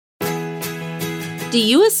Do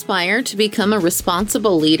you aspire to become a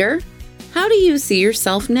responsible leader? How do you see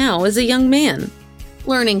yourself now as a young man?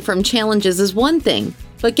 Learning from challenges is one thing,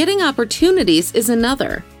 but getting opportunities is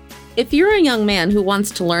another. If you're a young man who wants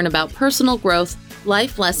to learn about personal growth,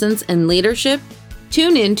 life lessons, and leadership,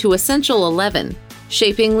 tune in to Essential 11,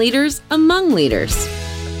 Shaping Leaders Among Leaders.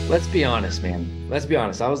 Let's be honest, man. Let's be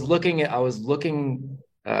honest. I was looking, doing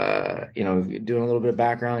a little bit of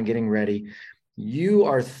background, getting ready. You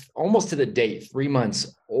are almost to the date, 3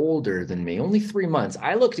 months older than me, only 3 months.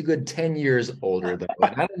 I looked a good 10 years older though.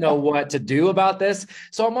 And I don't know what to do about this.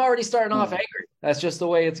 So I'm already starting off angry. That's just the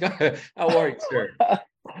way it's going. How are you, sir?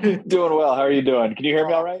 Doing well. How are you doing? Can you hear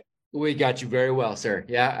me all right? We got you very well, sir.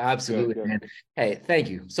 Yeah, absolutely, good. Man. Hey, thank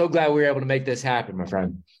you. So glad we were able to make this happen, my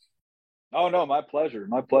friend. Oh, no, my pleasure.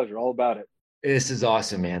 My pleasure. All about it. This is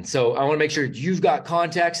awesome, man. So I want to make sure you've got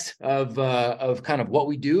context of kind of what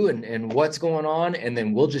we do and what's going on. And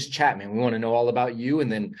then we'll just chat, man. We want to know all about you.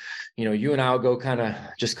 And then, you and I will go kind of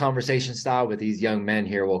just conversation style with these young men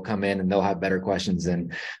here. Will come in and they'll have better questions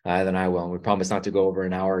than I will. And we promise not to go over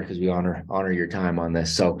an hour because we honor your time on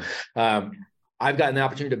this. So I've gotten the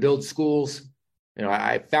opportunity to build schools.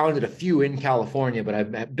 I founded a few in California, but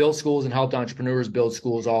I've built schools and helped entrepreneurs build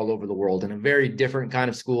schools all over the world, and a very different kind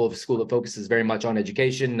of school that focuses very much on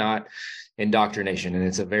education, not indoctrination. And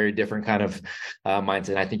it's a very different kind of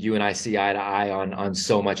mindset. I think you and I see eye to eye on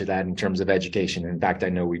so much of that in terms of education. In fact, I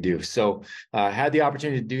know we do. So had the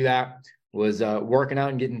opportunity to do that. Was working out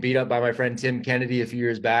and getting beat up by my friend Tim Kennedy a few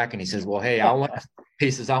years back. And he says, well, hey, I want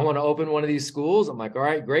to open one of these schools. I'm like, all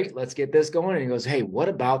right, great. Let's get this going. And he goes, hey, what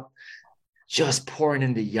about just pouring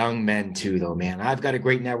into young men too, though, man? I've got a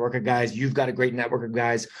great network of guys. You've got a great network of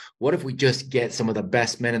guys. What if we just get some of the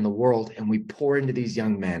best men in the world and we pour into these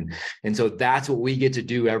young men? And so that's what we get to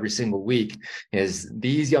do every single week. Is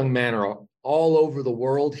these young men are all over the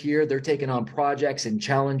world here. They're taking on projects and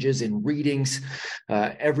challenges and readings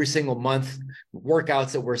every single month,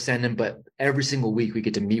 workouts that we're sending, but every single week we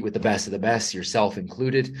get to meet with the best of the best, yourself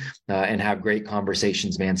included, and have great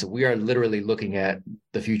conversations, man. So we are literally looking at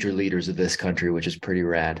the future leaders of this country, which is pretty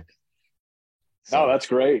rad. So, that's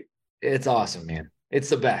great. It's awesome, man. It's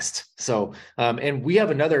the best. So, and we have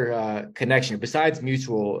another connection besides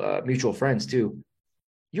mutual friends too.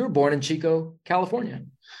 You were born in Chico, California.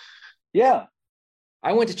 Yeah.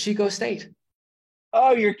 I went to Chico State.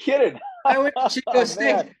 Oh, you're kidding. I went to Chico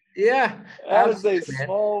State. Man. Yeah. That is a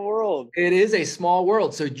small world. It is a small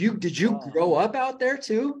world. So did you grow up out there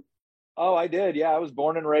too? Oh, I did. Yeah. I was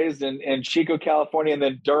born and raised in Chico, California, and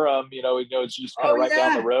then Durham, it's just kind of right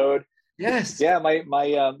down the road. Yes. Yeah.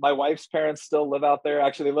 My wife's parents still live out there.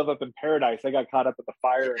 Actually, they live up in Paradise. They got caught up at the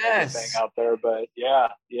fire and everything out there, but yeah.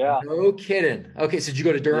 No kidding. Okay. So did you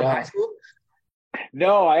go to Durham High School?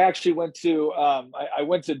 No, I actually went to I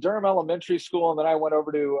went to Durham Elementary School, and then I went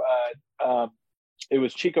over to it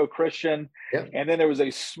was Chico Christian, and then there was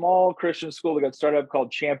a small Christian school that got started up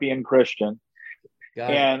called Champion Christian,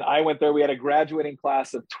 and I went there. We had a graduating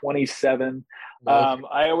class of 27. Okay.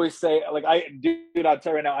 I always say, I'll tell you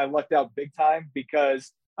right now, I lucked out big time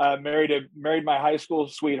because married my high school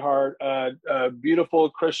sweetheart, a beautiful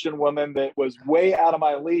Christian woman that was way out of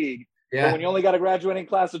my league. Yeah. But when you only got a graduating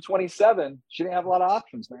class of 27, she didn't have a lot of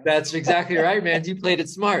options, man. That's exactly right, man. You played it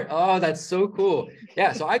smart. Oh, that's so cool.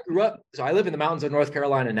 Yeah. So I live in the mountains of North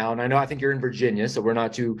Carolina now. And I think you're in Virginia. So we're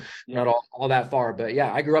not all that far. But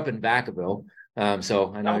yeah, I grew up in Vacaville.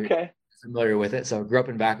 So I know you're familiar with it. So I grew up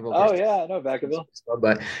in Vacaville. Oh, yeah. I know Vacaville.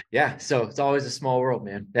 But yeah, so it's always a small world,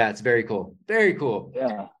 man. Yeah, it's very cool. Very cool.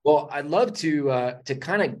 Yeah. Well, I'd love to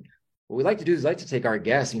kind of, what we like to do is to take our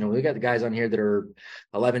guests, we got the guys on here that are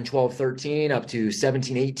 11, 12, 13, up to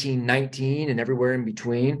 17, 18, 19, and everywhere in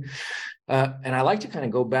between. And I like to kind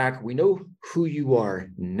of go back. We know who you are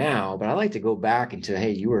now, but I like to go back into,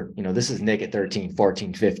 hey, you were, this is Nick at 13,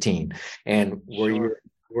 14, 15. And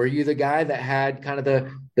were you the guy that had kind of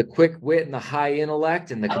the quick wit and the high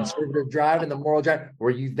intellect and the conservative drive and the moral drive? Were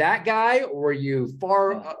you that guy, or were you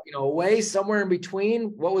far, away, somewhere in between?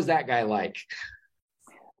 What was that guy like?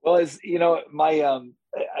 Well, as you know,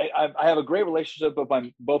 I have a great relationship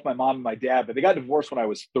with both my mom and my dad, but they got divorced when I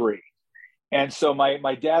was 3. And so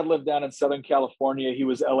my dad lived down in Southern California. He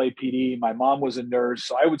was LAPD. My mom was a nurse.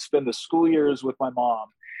 So I would spend the school years with my mom,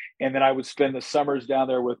 and then I would spend the summers down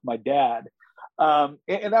there with my dad. And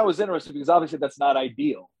that was interesting because obviously that's not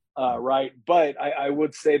ideal, right? But I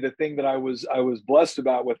would say the thing that I was blessed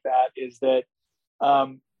about with that is that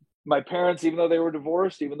my parents, even though they were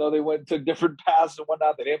divorced, even though they took different paths and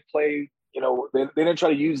whatnot, they didn't play they didn't try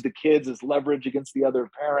to use the kids as leverage against the other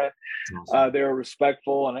parent. Awesome. They were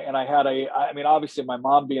respectful. And I had obviously my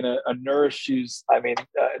mom being a nurse, she's a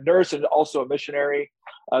nurse and also a missionary.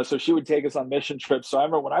 So she would take us on mission trips. So I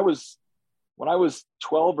remember when I was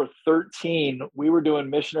 12 or 13, we were doing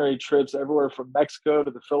missionary trips everywhere from Mexico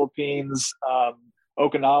to the Philippines,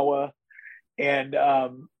 Okinawa. And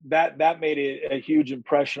that made a huge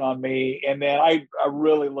impression on me. And then I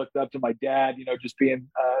really looked up to my dad, just being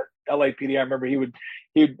LAPD. I remember him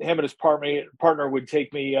and his partner would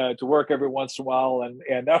take me to work every once in a while.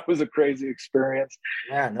 And that was a crazy experience.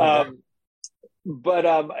 Yeah, no but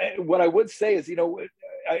what I would say is, it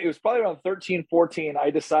was probably around 13, 14,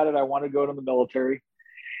 I decided I wanted to go to the military.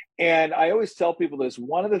 And I always tell people this,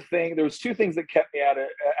 there was two things that kept me out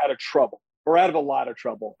of trouble. Or out of a lot of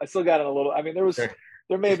trouble. I still got in a little,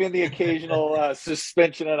 there may have been the occasional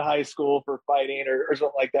suspension in high school for fighting or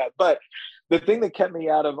something like that. But the thing that kept me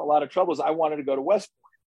out of a lot of trouble is I wanted to go to West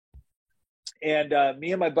Point. And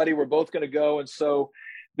me and my buddy were both going to go. And so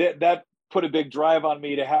that put a big drive on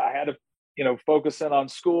me I had to, focus in on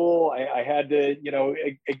school. I had to,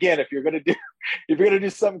 again, if you're going to do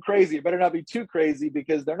something crazy, it better not be too crazy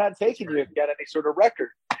because they're not taking you if you got any sort of record.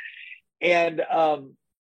 And,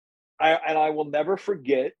 I will never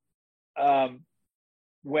forget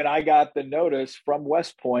when I got the notice from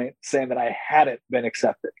West Point saying that I hadn't been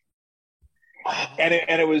accepted. And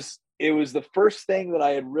it was the first thing that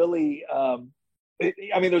I had really,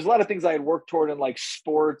 there's a lot of things I had worked toward in like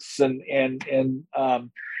sports and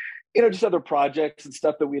just other projects and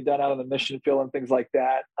stuff that we had done out on the mission field and things like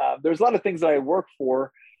that. There's a lot of things that I had worked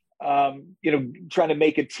for, trying to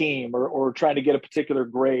make a team or trying to get a particular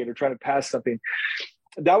grade or trying to pass something.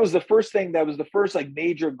 That was the first like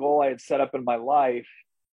major goal I had set up in my life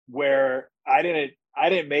where I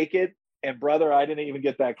didn't make it. And brother, I didn't even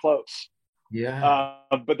get that close. Yeah.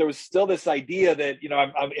 But there was still this idea that,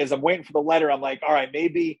 as I'm waiting for the letter, I'm like, all right,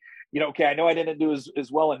 maybe, okay, I know I didn't do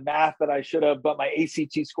as well in math that I should have, but my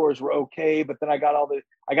ACT scores were okay. But then I got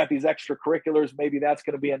these extracurriculars. Maybe that's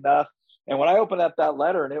going to be enough. And when I opened up that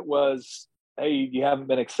letter and it was, hey, you haven't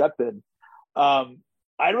been accepted. I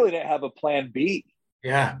really didn't have a plan B.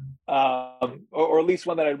 Yeah. Or at least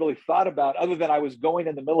one that I really thought about other than I was going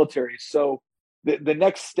in the military. So the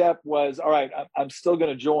next step was, all right, I'm still going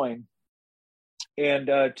to join.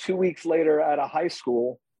 And 2 weeks later out of high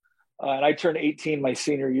school, and I turned 18 my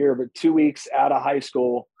senior year, but 2 weeks out of high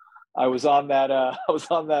school, I was on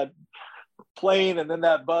that plane and then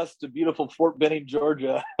that bus to beautiful Fort Benning,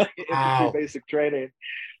 Georgia, infantry basic training.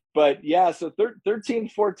 But yeah, so 13,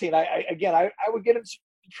 14, I would get into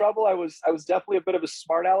trouble. I was definitely a bit of a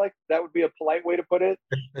smart aleck. That would be a polite way to put it.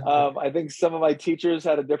 I think some of my teachers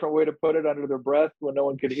had a different way to put it under their breath when no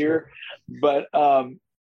one could hear.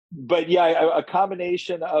 But yeah, a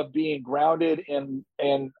combination of being grounded in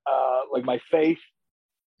like my faith.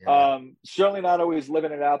 Yeah. Certainly not always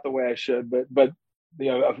living it out the way I should, but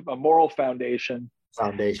a moral foundation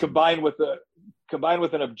combined with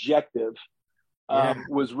an objective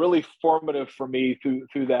was really formative for me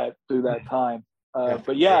through that time.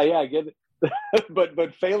 But yeah, get it.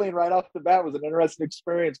 but failing right off the bat was an interesting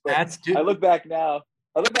experience. But I look back now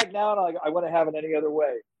and I wouldn't have it any other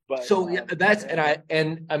way. But so that's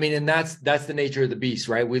the nature of the beast,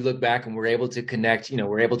 right? We look back and we're able to connect,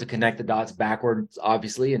 the dots backwards,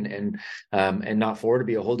 obviously, and not forward. To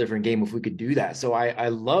be a whole different game if we could do that. So I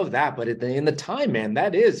love that. But in the time, man,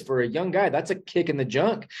 that is for a young guy, that's a kick in the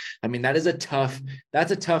junk. I mean, that's a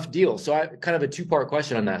tough deal. So I kind of a two-part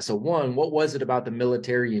question on that. So one, what was it about the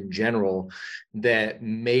military in general that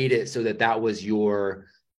made it so that was your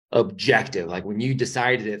objective? Like when you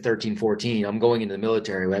decided at 13, 14, I'm going into the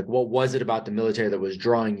military, like what was it about the military that was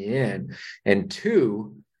drawing you in? And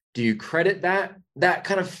two, do you credit that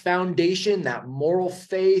kind of foundation, that moral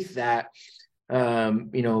faith, that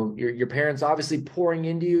your parents obviously pouring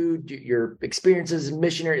into you, your experiences as a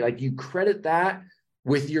missionary, like you credit that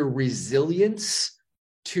with your resilience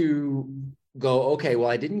to go, okay, well,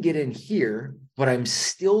 I didn't get in here, but I'm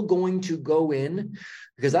still going to go in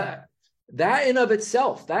because that in of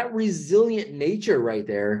itself, that resilient nature right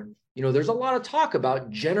there, there's a lot of talk about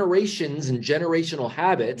generations and generational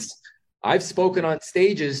habits. I've spoken on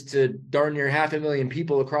stages to darn near 500,000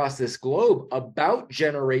 people across this globe about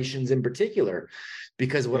generations in particular,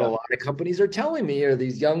 because what a lot of companies are telling me are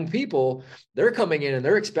these young people, they're coming in and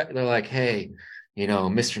they're like, hey,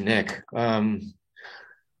 Mr. Nick,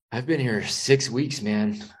 I've been here 6 weeks,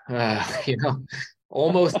 man,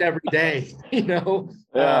 almost every day,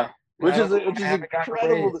 which is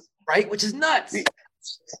incredible, right? Which is nuts.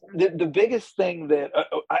 The biggest thing that,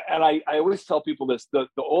 I always tell people this, the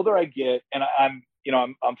older I get, and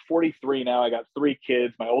I'm 43 now, I got 3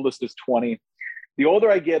 kids. My oldest is 20. The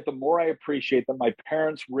older I get, the more I appreciate that my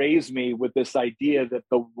parents raised me with this idea that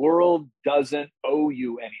the world doesn't owe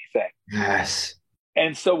you anything. Yes.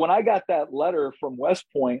 And so when I got that letter from West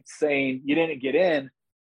Point saying you didn't get in,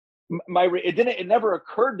 it never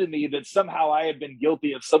occurred to me that somehow I had been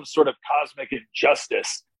guilty of some sort of cosmic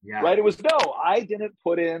injustice. Yeah. Right? It was, no, I didn't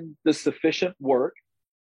put in the sufficient work.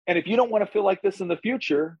 And if you don't want to feel like this in the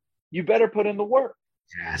future, you better put in the work.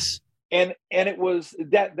 Yes. And it was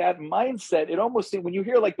that mindset. It almost seemed, when you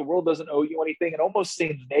hear like the world doesn't owe you anything, it almost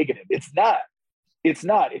seems negative. It's not.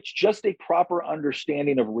 It's just a proper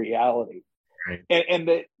understanding of reality. Right. And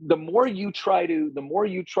the more you try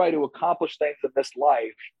to accomplish things in this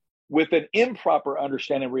life with an improper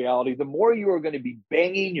understanding of reality, the more you are going to be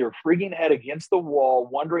banging your frigging head against the wall,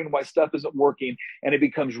 wondering why stuff isn't working. And it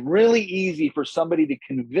becomes really easy for somebody to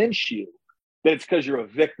convince you that it's because you're a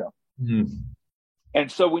victim. Mm-hmm. And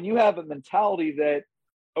so when you have a mentality that,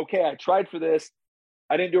 okay, I tried for this,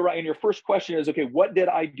 I didn't do it right. And your first question is, okay, what did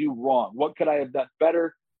I do wrong? What could I have done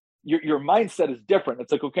better? Your mindset is different.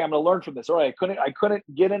 It's like, okay, I'm going to learn from this. All right, I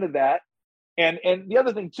couldn't get into that. And the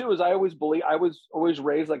other thing too is I was always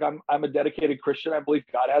raised like I'm a dedicated Christian. I believe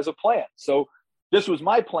God has a plan. So this was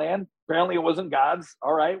my plan. Apparently it wasn't God's.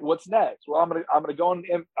 All right, what's next? Well, I'm gonna go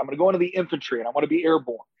into the infantry and I want to be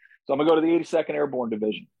airborne. So I'm gonna go to the 82nd Airborne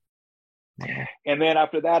Division. And then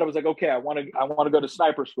after that, I was like, okay, I want to go to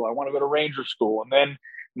sniper school. I want to go to Ranger school. And then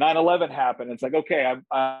 9/11 happened. It's like, okay,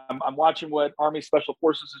 I'm watching what Army Special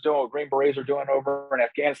Forces is doing, what Green Berets are doing over in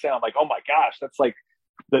Afghanistan. I'm like, oh my gosh, that's like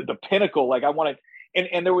the pinnacle. Like I wanted,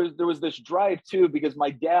 and there was this drive too, because my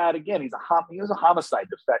dad, again, he was a homicide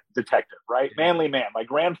detective, right? Manly man. My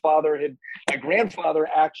grandfather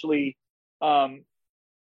actually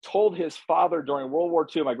told his father during World War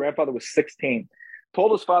II. My grandfather was 16.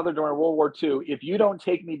 Told his father during World War II, if you don't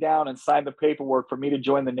take me down and sign the paperwork for me to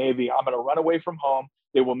join the Navy, I'm going to run away from home.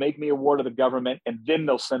 They will make me a ward of the government, and then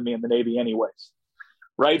they'll send me in the Navy anyways.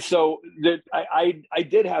 Right. So I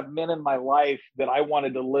did have men in my life that I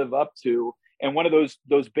wanted to live up to. And one of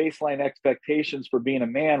those baseline expectations for being a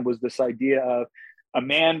man was this idea of a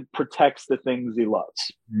man protects the things he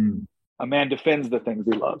loves. Mm. A man defends the things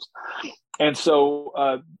he loves. And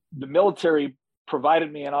so the military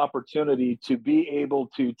provided me an opportunity to be able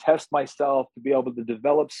to test myself, to be able to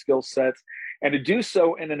develop skill sets, and to do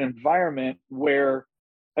so in an environment where,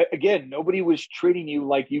 again, nobody was treating you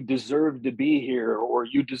like you deserved to be here, or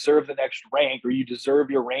you deserve the next rank, or you deserve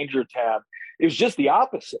your Ranger tab. It was just the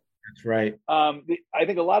opposite. That's right. I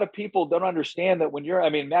think a lot of people don't understand that when you're, I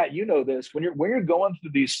mean, Matt, you know this, when you're going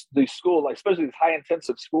through these schools, like especially these high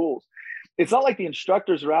intensive schools, it's not like the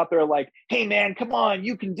instructors are out there like, hey man, come on,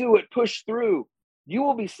 you can do it, push through. You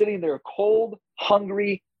will be sitting there cold,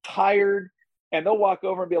 hungry, tired, and they'll walk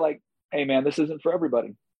over and be like, hey man, this isn't for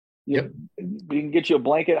everybody. We can get you a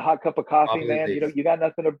blanket, a hot cup of coffee, man. You got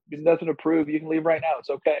nothing to prove. You can leave right now.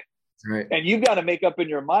 It's okay. Right. And you've got to make up in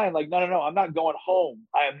your mind, like, no, I'm not going home.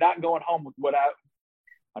 I am not going home with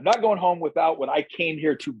I'm not going home without what I came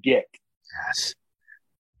here to get. Yes.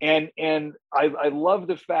 And I love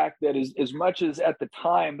the fact that as much as at the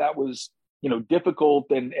time that was, difficult,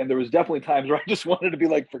 and there was definitely times where I just wanted to be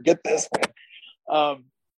like, forget this, man.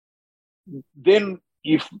 Then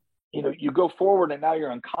you go forward and now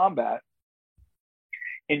you're in combat,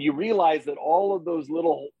 and you realize that all of those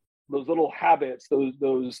little habits,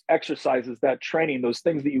 those exercises, that training, those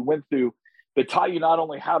things that you went through that taught you not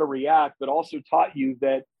only how to react, but also taught you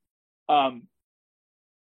that,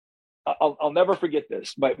 I'll never forget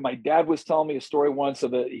this. My dad was telling me a story once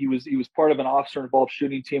of he was part of an officer involved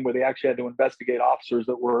shooting team where they actually had to investigate officers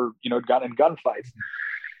that were, got in gunfights.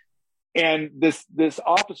 And this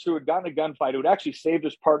officer who had gotten a gunfight, who had actually saved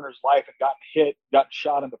his partner's life and gotten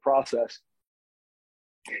shot in the process,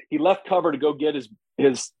 he left cover to go get his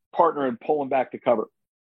partner and pull him back to cover.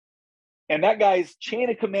 And that guy's chain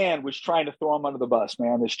of command was trying to throw him under the bus,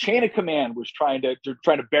 man. This chain of command was trying to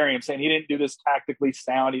bury him, saying he didn't do this tactically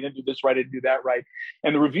sound, he didn't do this right, he didn't do that right.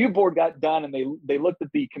 And the review board got done, and they looked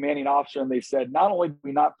at the commanding officer and they said, not only do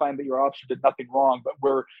we not find that your officer did nothing wrong, but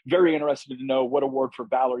we're very interested to know what award for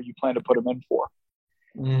valor you plan to put him in for.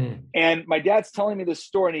 Mm. And my dad's telling me this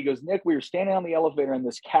story, and he goes, Nick, we were standing on the elevator, and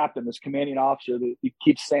this captain, this commanding officer, that he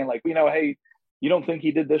keeps saying, like, hey, you don't think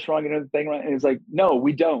he did this wrong, the thing wrong? And he's like, no,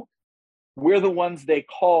 we don't. We're the ones they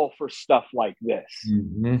call for stuff like this.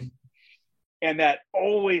 Mm-hmm. And that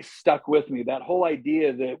always stuck with me, that whole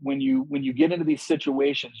idea that when you get into these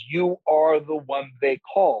situations, you are the one they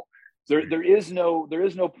call. There is no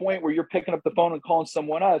point where you're picking up the phone and calling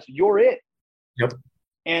someone else. You're it. Yep.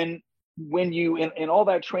 And when you in all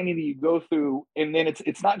that training that you go through, and then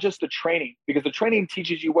it's not just the training, because the training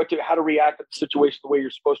teaches you how to react to the situation the way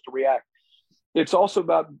you're supposed to react. It's also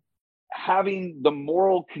about having the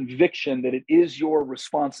moral conviction that it is your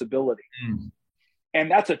responsibility.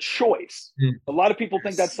 And that's a choice. A lot of people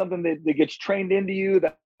think that's something that gets trained into you,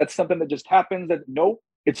 that's something that just happens. That nope,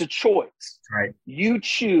 it's a choice. Right. You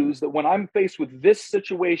choose that when I'm faced with this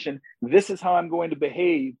situation, this is how I'm going to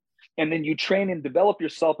behave. And then you train and develop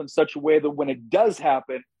yourself in such a way that when it does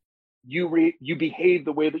happen, you behave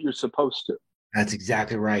the way that you're supposed to. That's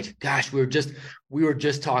exactly right. Gosh, we were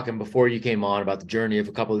just talking before you came on about the journey of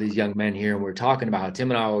a couple of these young men here, and we're talking about how Tim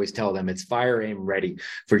and I always tell them it's fire, aim, ready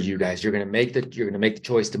for you guys. You're going to make the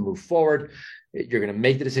choice to move forward. You're going to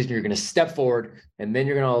make the decision. You're going to step forward, and then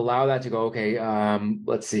you're going to allow that to go. Okay,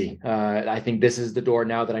 let's see. I think this is the door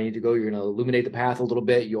now that I need to go. You're going to illuminate the path a little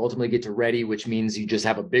bit. You ultimately get to ready, which means you just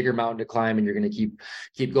have a bigger mountain to climb, and you're going to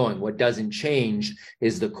keep going. What doesn't change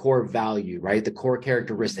is the core value, right? The core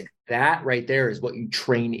characteristic. That right there is what you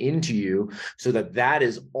train into you, so that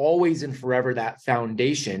is always and forever that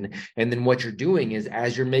foundation. And then what you're doing is,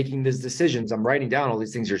 as you're making these decisions, I'm writing down all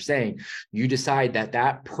these things you're saying, you decide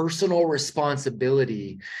that personal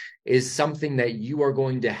responsibility is something that you are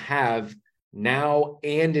going to have now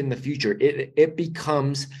and in the future. It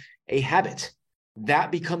becomes a habit.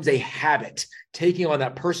 That becomes a habit. Taking on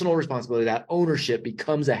that personal responsibility, that ownership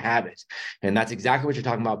becomes a habit. And that's exactly what you're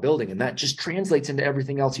talking about building. And that just translates into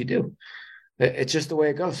everything else you do. It's just the way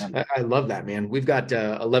it goes. I love that, man. We've got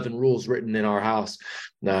 11 rules written in our house.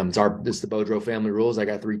 It's the Boudreaux family rules. I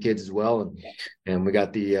got 3 kids as well. And we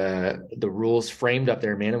got the rules framed up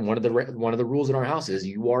there, man. And one of the rules in our house is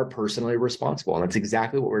you are personally responsible. And that's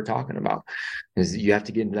exactly what we're talking about, is you have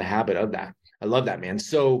to get into the habit of that. I love that, man.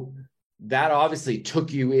 So that obviously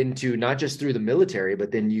took you into not just through the military,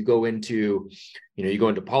 but then you go into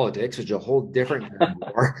politics, which is a whole different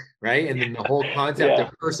war, right? And then the whole concept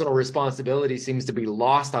of personal responsibility seems to be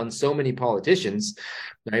lost on so many politicians,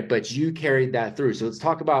 right? But you carried that through. So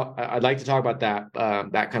I'd like to talk about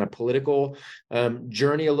that kind of political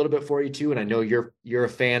journey a little bit for you too. And I know you're a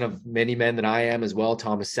fan of many men that I am as well.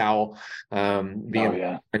 Thomas Sowell, and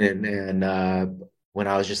when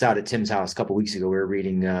I was just out at Tim's house a couple of weeks ago, we were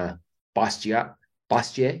reading Bastiat.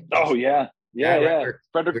 Oh yeah.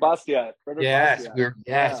 Frederick Bastiat.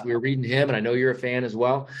 We were reading him, and I know you're a fan as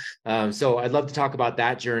well. So I'd love to talk about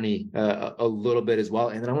that journey a little bit as well.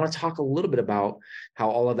 And then I want to talk a little bit about how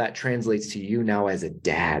all of that translates to you now as a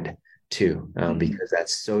dad too, because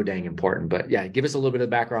that's so dang important. But yeah, give us a little bit of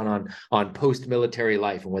background on post-military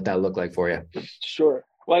life and what that looked like for you. Sure.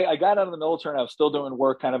 Well, I got out of the military and I was still doing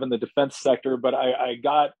work kind of in the defense sector, but I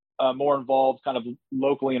got more involved kind of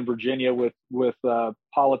locally in Virginia with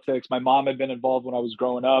politics. My mom had been involved when I was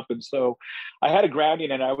growing up. And so I had a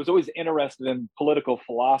grounding, and I was always interested in political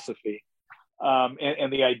philosophy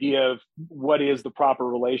and the idea of what is the proper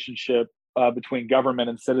relationship between government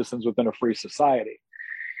and citizens within a free society.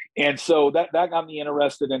 And so that got me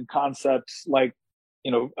interested in concepts like,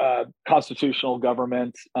 constitutional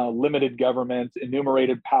government, limited government,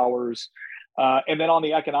 enumerated powers. And then on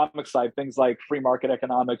the economic side, things like free market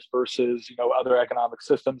economics versus, other economic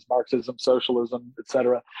systems, Marxism, socialism, et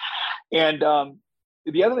cetera. And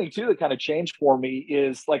the other thing too that kind of changed for me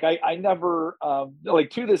is like I never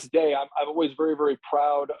to this day I'm always very, very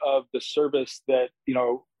proud of the service that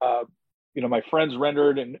my friends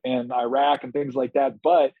rendered in Iraq and things like that.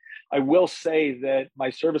 But I will say that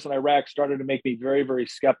my service in Iraq started to make me very, very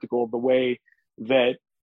skeptical of the way that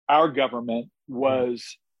our government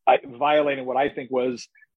was violating what I think was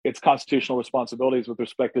its constitutional responsibilities with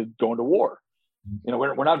respect to going to war.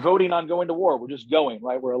 We're not voting on going to war. We're just going,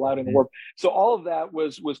 right? We're allowed in the war. So all of that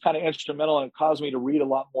was kind of instrumental, and it caused me to read a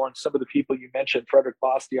lot more. And some of the people you mentioned, Frederick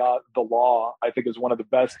Bastiat, The Law, I think is one of the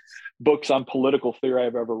best books on political theory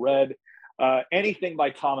I've ever read. Anything by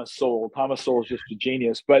Thomas Sowell. Thomas Sowell is just a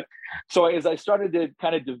genius. But so as I started to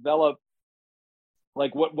kind of develop,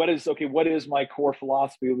 like what is my core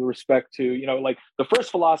philosophy with respect to, the first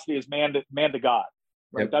philosophy is man to God,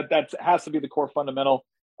 right? Yep. That has to be the core fundamental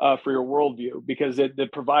for your worldview, because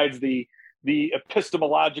it provides the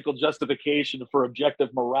epistemological justification for objective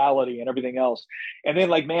morality and everything else. And then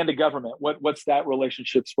like man to government, what's that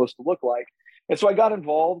relationship supposed to look like? And so I got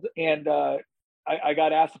involved, and I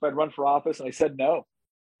got asked if I'd run for office, and I said no.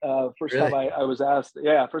 First time I was asked,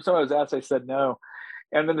 I said no.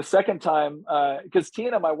 And then the second time, because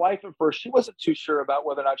Tina, my wife, at first, she wasn't too sure about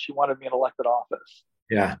whether or not she wanted me in elected office.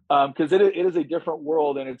 Yeah. Because it is a different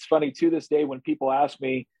world. And it's funny, to this day, when people ask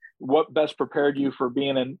me, what best prepared you for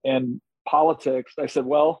being in politics? I said,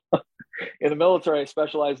 well, in the military, I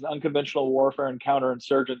specialize in unconventional warfare and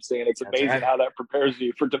counterinsurgency, and it's amazing how that prepares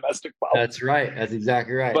you for domestic politics. That's right. That's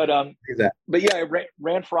exactly right. But yeah, I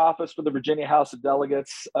ran for office for the Virginia House of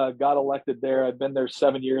Delegates, got elected there. I've been there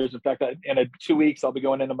 7 years. In fact, in 2 weeks, I'll be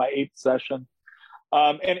going into my 8th session.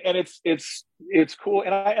 And it's cool.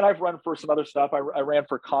 And I've run for some other stuff. I ran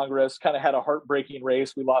for Congress, kind of had a heartbreaking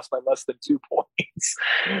race. We lost by less than 2 points.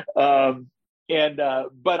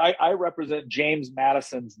 But I represent James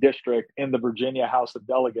Madison's district in the Virginia House of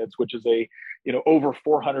Delegates, which is a, over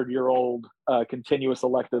 400-year-old continuous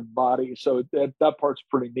elected body. So that part's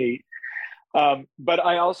pretty neat. But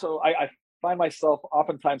I find myself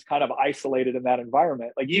oftentimes kind of isolated in that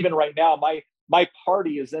environment. Like even right now, my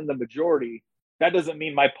party is in the majority. That doesn't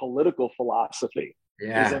mean my political philosophy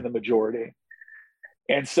is in the majority.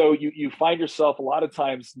 And so you find yourself a lot of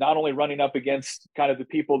times not only running up against kind of the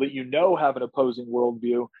people that have an opposing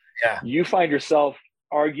worldview, you find yourself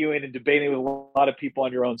arguing and debating with a lot of people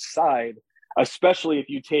on your own side, especially if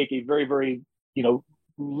you take a very, very,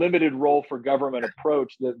 limited role for government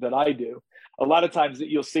approach that I do. A lot of times that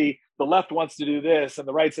you'll see the left wants to do this and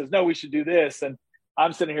the right says, no, we should do this. And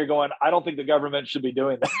I'm sitting here going, I don't think the government should be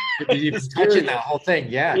doing that. You're touching that whole thing.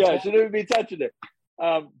 Yeah. Shouldn't even be touching it.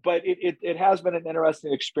 But it has been an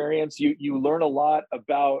interesting experience. You learn a lot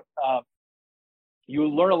about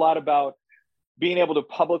being able to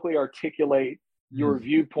publicly articulate your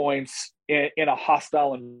viewpoints in a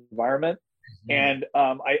hostile environment. And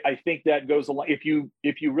I think that goes a long. If you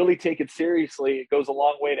really take it seriously, it goes a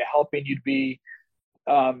long way to helping you to be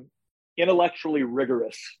intellectually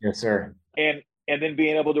rigorous. Yes, sir. And then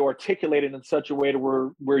being able to articulate it in such a way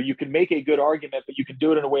to where you can make a good argument, but you can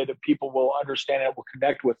do it in a way that people will understand and will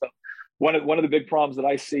connect with them. One of the big problems that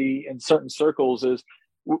I see in certain circles is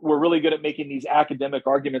we're really good at making these academic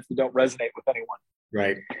arguments that don't resonate with anyone.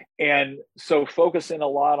 Right. And so focusing a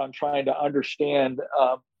lot on trying to understand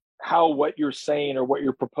how what you're saying or what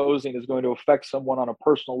you're proposing is going to affect someone on a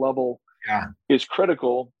personal level is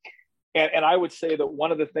critical. And I would say that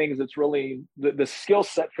one of the things that's really the skill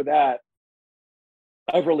set for that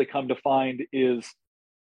I've really come to find is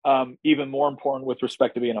even more important with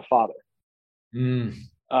respect to being a father. One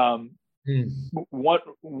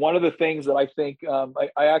of the things that I think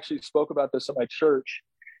I actually spoke about this in my church.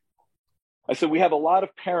 I said we have a lot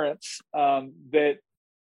of parents that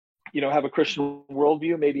have a Christian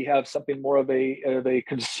worldview, maybe have something more of a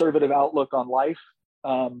conservative outlook on life,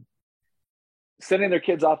 sending their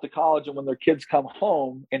kids off to college, and when their kids come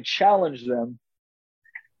home and challenge them,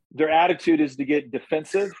 their attitude is to get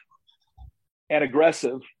defensive and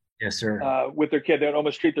aggressive. Yes, sir. With their kid. They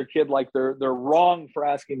almost treat their kid like they're wrong for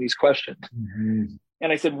asking these questions.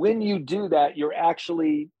 And I said, when you do that, you're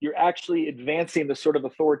actually advancing the sort of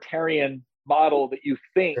authoritarian model that you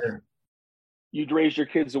think you'd raise your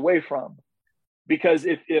kids away from. Because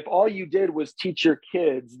if all you did was teach your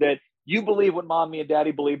kids that you believe what mommy and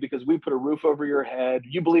daddy believe because we put a roof over your head,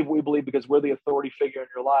 you believe what we believe because we're the authority figure in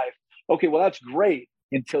your life. Okay, well, that's great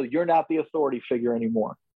until you're not the authority figure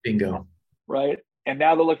anymore. Bingo. Right? And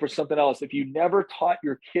now they'll look for something else. If you never taught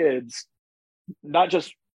your kids, not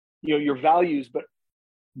just your values, but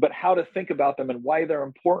how to think about them and why they're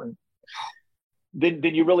important, then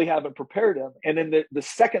you really haven't prepared them. And then the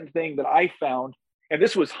second thing that I found, and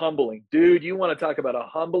this was humbling, dude, you want to talk about a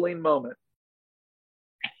humbling moment.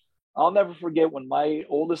 I'll never forget when my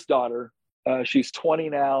oldest daughter, she's 20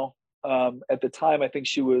 now. At the time, I think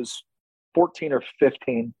she was 14 or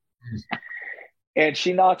 15. And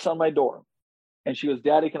she knocks on my door and she goes,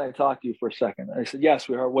 "Daddy, can I talk to you for a second?" And I said, "Yes,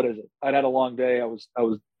 sweetheart. What is it?" I'd had a long day. I was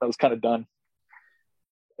kind of done.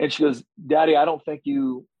 And she goes, "Daddy, I don't think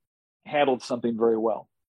you handled something very well."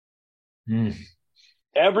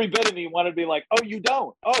 Every bit of me wanted to be like, "Oh, you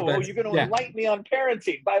don't? Oh, you're going to enlighten me on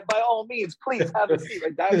parenting. By all means, please have a seat."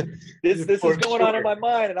 Like this is going on in my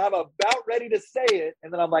mind, and I'm about ready to say it,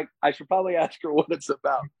 and then I'm like, I should probably ask her what it's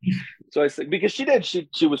about. So I said, because she did.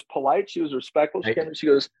 She was polite. She was respectful. She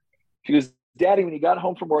goes, "Daddy, when you got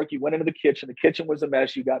home from work, you went into the kitchen. The kitchen was a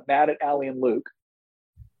mess. You got mad at Allie and Luke.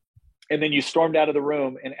 And then you stormed out of the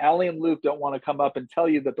room, and Allie and Luke don't want to come up and tell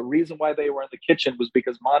you that the reason why they were in the kitchen was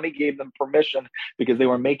because mommy gave them permission because they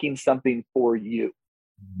were making something for you."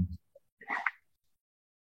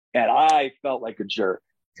 And I felt like a jerk,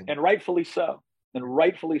 and rightfully so.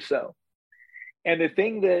 And the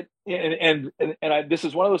thing that, this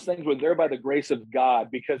is one of those things where they're by the grace of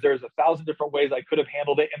God, because there's 1,000 different ways I could have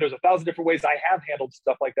handled it. And there's 1,000 different ways I have handled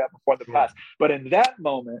stuff like that before in the past. But in that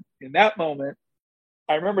moment,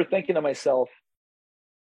 I remember thinking to myself,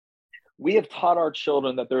 we have taught our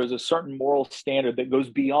children that there is a certain moral standard that goes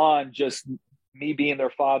beyond just me being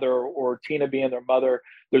their father or Tina being their mother.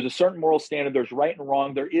 There's a certain moral standard. There's right and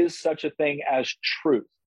wrong. There is such a thing as truth.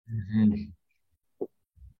 Mm-hmm.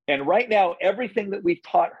 And right now, everything that we've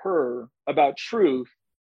taught her about truth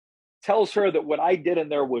tells her that what I did in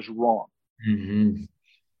there was wrong. Mm-hmm.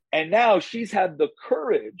 And now she's had the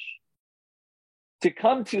courage to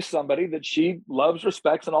come to somebody that she loves,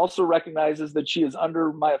 respects, and also recognizes that she is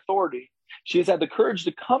under my authority. She has had the courage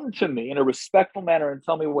to come to me in a respectful manner and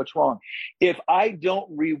tell me what's wrong. If I don't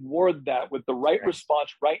reward that with the right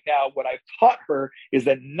response right now, what I've taught her is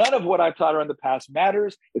that none of what I've taught her in the past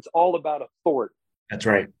matters. It's all about authority. That's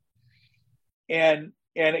right. And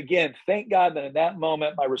again, thank God that in that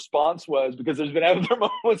moment, my response was, because there's been other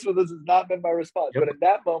moments where this has not been my response, but in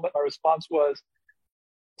that moment, my response was,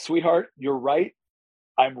 sweetheart, you're right.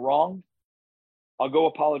 I'm wrong. I'll go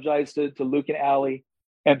apologize to Luke and Allie.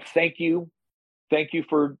 And thank you. Thank you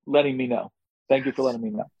for letting me know. Thank you for letting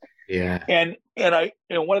me know. Yeah. And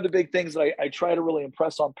one of the big things that I try to really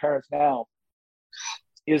impress on parents now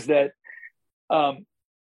is that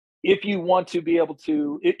if you want to be able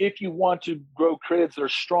to, if you want to grow kids that are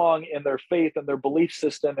strong in their faith and their belief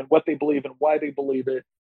system and what they believe and why they believe it,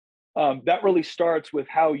 that really starts with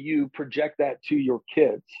how you project that to your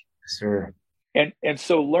kids. Sure. And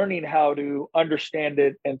so learning how to understand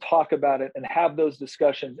it and talk about it and have those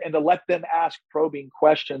discussions and to let them ask probing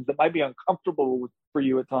questions that might be uncomfortable for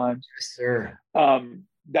you at times. Yes, sir.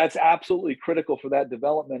 That's absolutely critical for that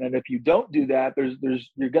development. And if you don't do that,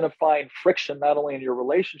 you're going to find friction not only in your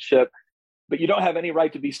relationship, but you don't have any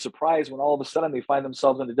right to be surprised when all of a sudden they find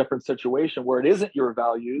themselves in a different situation where it isn't your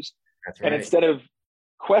values. That's right. And instead of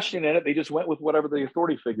questioning it, they just went with whatever the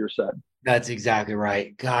authority figure said. That's exactly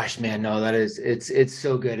right. Gosh, man, no, it's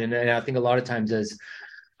so good. And I think a lot of times as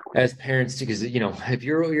parents, because, if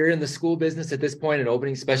you're in the school business at this point and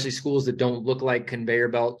opening, especially schools that don't look like conveyor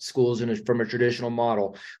belt schools from a traditional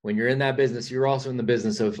model, when you're in that business, you're also in the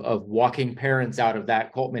business of walking parents out of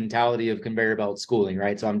that cult mentality of conveyor belt schooling.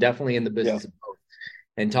 Right. So I'm definitely in the business of both.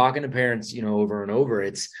 And talking to parents, over and over,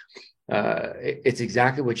 it's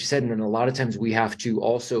exactly what you said. And then a lot of times we have to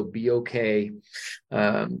also be okay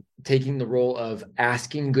taking the role of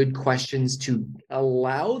asking good questions to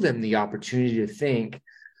allow them the opportunity to think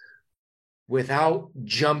without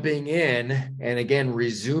jumping in and, again,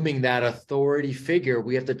 resuming that authority figure.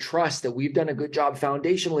 We have to trust that we've done a good job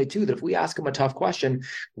foundationally too, that if we ask them a tough question,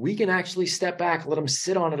 we can actually step back, let them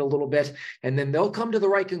sit on it a little bit, and then they'll come to the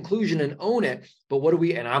right conclusion and own it. But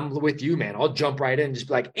and I'm with you, man, I'll jump right in and just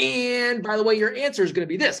be like, and by the way, your answer is going to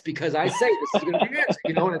be this because I say this is going to be your answer,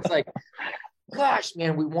 and it's like, gosh,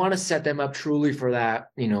 man, we want to set them up truly for that,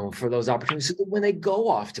 for those opportunities. So that when they go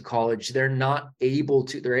off to college, they're able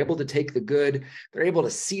to take the good, they're able to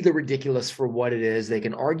see the ridiculous for what it is. They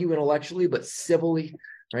can argue intellectually, but civilly,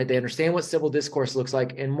 right? They understand what civil discourse looks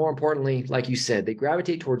like. And more importantly, like you said, they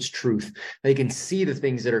gravitate towards truth. They can see the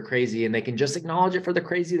things that are crazy and they can just acknowledge it for the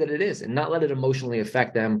crazy that it is and not let it emotionally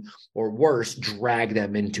affect them or worse, drag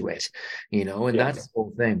them into it, and that's the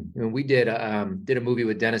whole thing. We did a movie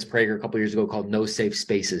with Dennis Prager a couple of years ago called No Safe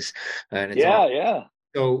Spaces. And it's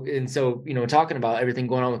So, talking about everything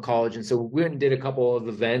going on with college. And so we went and did a couple of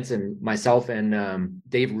events, and myself and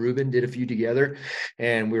Dave Rubin did a few together,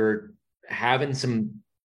 and we were having some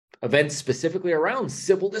events specifically around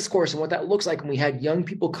civil discourse and what that looks like. And we had young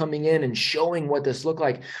people coming in and showing what this looked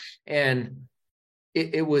like. And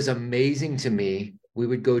it was amazing to me. We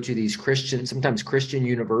would go to these sometimes Christian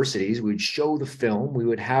universities. We'd show the film. We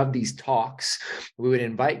would have these talks. We would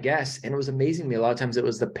invite guests. And it was amazing to me. A lot of times it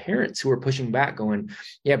was the parents who were pushing back going,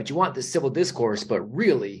 yeah, but you want this civil discourse, but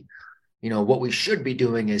really, what we should be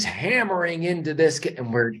doing is hammering into this.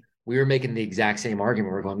 And we were making the exact same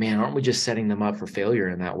argument. We're going, man, aren't we just setting them up for failure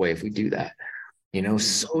in that way if we do that?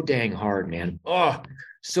 So dang hard, man. Oh,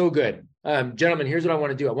 so good. Gentlemen, here's what I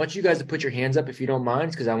want to do. I want you guys to put your hands up if you don't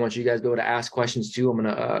mind, because I want you guys to be able to ask questions too. I'm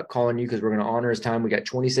going to call on you because we're going to honor his time. We got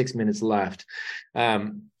 26 minutes left.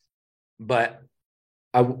 But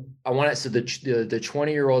I want to, so the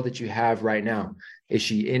 20-year-old that you have right now, is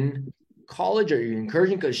she in college? Are you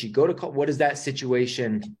encouraging? Does she go to college? What is that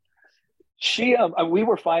situation? She, we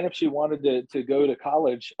were fine if she wanted to go to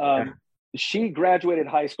college. She graduated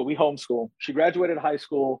high school. We homeschool. She graduated high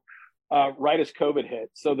school right as COVID hit.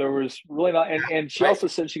 So there was really not, and she also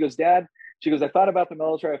said, she goes, Dad, She goes, I thought about the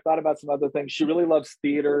military. I thought about some other things. She really loves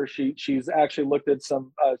theater. She's actually looked at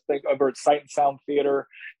some thing over at Sight and Sound Theater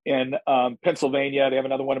in Pennsylvania. They have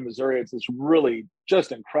another one in Missouri. It's this really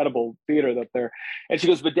just incredible theater up there. And she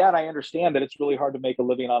goes, but Dad, I understand that it's really hard to make a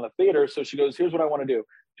living on a theater. So she goes, here's what I want to do.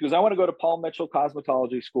 She goes, I want to go to Paul Mitchell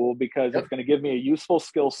Cosmetology School because it's going to give me a useful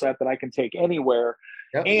skill set that I can take anywhere.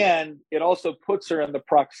 And it also puts her in the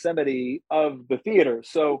proximity of the theater.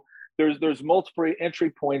 So there's multiple entry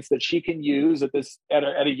points that she can use at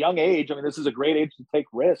a young age. I mean, this is a great age to take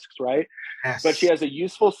risks, right? Yes. But she has a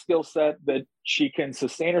useful skill set that she can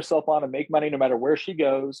sustain herself on and make money no matter where she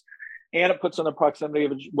goes. And it puts her in the proximity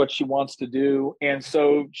of what she wants to do. And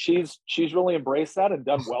so she's really embraced that and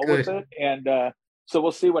done well with it. And so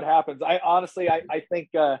we'll see what happens. I honestly think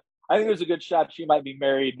there's a good shot she might be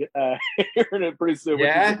married here pretty soon, which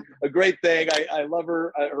is a great thing. I love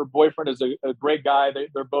her. Her boyfriend is a great guy.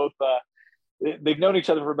 They're both, they've known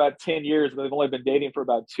each other for about 10 years, but they've only been dating for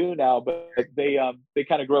about 2 now. But they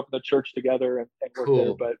kind of grew up in the church together and worked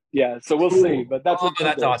there. But yeah, so we'll see. But that's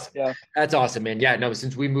that's awesome. Yeah, that's awesome, man. Yeah, no,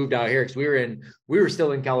 since we moved out here, because we were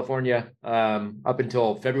still in California up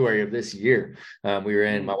until February of this year. My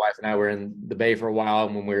wife and I were in the Bay for a while,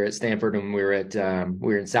 and when we were at Stanford, and we were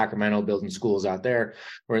in Sacramento building schools out there.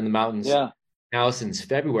 We're in the mountains. Yeah. Now since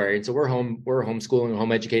February. And so we're homeschooling,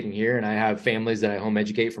 home educating here. And I have families that I home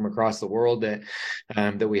educate from across the world that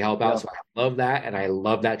we help out. So I love that. And I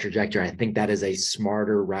love that trajectory. I think that is a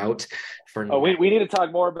smarter route for now. We need to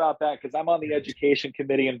talk more about that because I'm on the education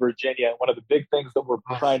committee in Virginia. One of the big things that we're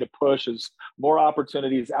trying to push is more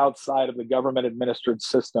opportunities outside of the government administered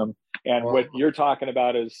system. And what you're talking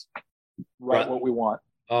about is what we want.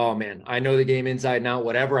 Oh man, I know the game inside and out.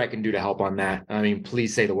 Whatever I can do to help on that. I mean,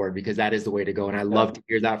 please say the word because that is the way to go. And I love to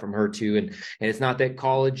hear that from her too. And it's not that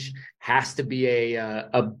college has to be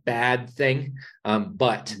a bad thing.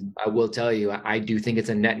 But I will tell you, I do think it's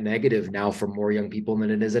a net negative now for more young people than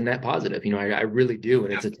it is a net positive. You know, I really do.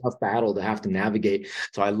 And it's a tough battle to have to navigate.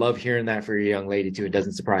 So I love hearing that for your young lady too. It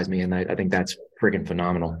doesn't surprise me. And I think that's friggin'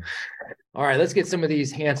 phenomenal. All right, let's get some of these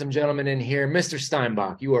handsome gentlemen in here. Mr.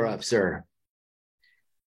 Steinbach, you are up, sir.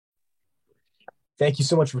 Thank you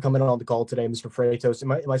so much for coming on the call today, Mr. Freitas.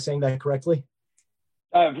 Am I saying that correctly?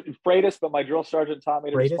 Freitas, but my drill sergeant taught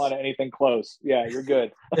me to respond to anything close. Yeah, you're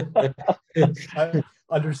good.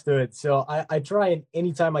 Understood. So I try, and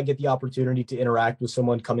anytime I get the opportunity to interact with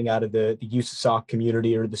someone coming out of the USASOC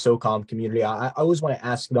community or the SOCOM community, I always want to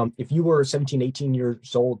ask them, if you were 17, 18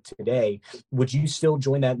 years old today, would you still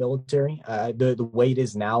join that military the way it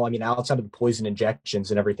is now? I mean, outside of the poison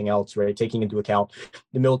injections and everything else, right? Taking into account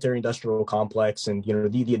the military industrial complex and, you know,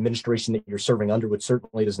 the administration that you're serving under, which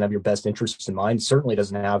certainly doesn't have your best interests in mind, certainly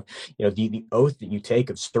doesn't have, you know, the oath that you take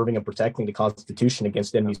of serving and protecting the Constitution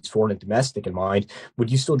against enemies, foreign and domestic, in mind. Would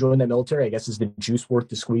you still join that military? I guess, is the juice worth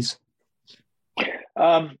the squeeze?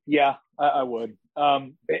 Yeah, I would.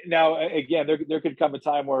 Now, again, there could come a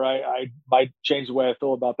time where I might change the way I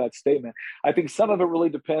feel about that statement. I think some of it really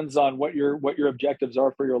depends on what your objectives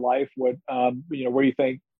are for your life. What what do you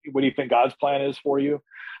think God's plan is for you?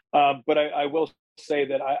 But I will say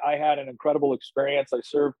that I had an incredible experience.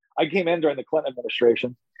 I came in during the Clinton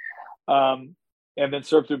administration, and then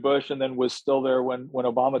served through Bush, and then was still there when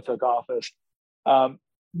Obama took office.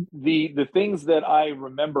 The things that I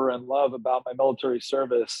remember and love about my military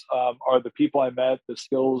service are the people I met, the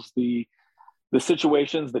skills, the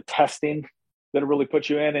situations, the testing that it really puts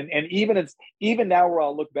you in. And even now where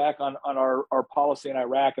I'll look back on our policy in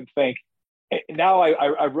Iraq and think, now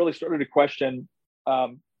I've really started to question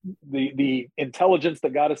the intelligence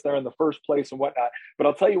that got us there in the first place and whatnot. But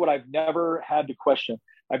I'll tell you what I've never had to question.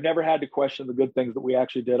 I've never had to question the good things that we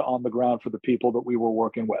actually did on the ground for the people that we were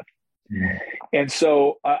working with. And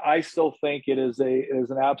so I still think it is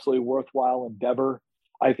an absolutely worthwhile endeavor.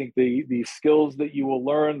 I think the skills that you will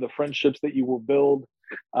learn, the friendships that you will build,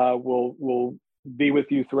 will be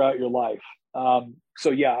with you throughout your life. So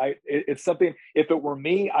yeah, it's something. If it were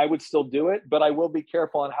me, I would still do it, but I will be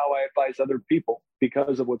careful on how I advise other people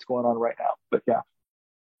because of what's going on right now. But yeah,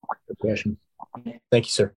 good question. Thank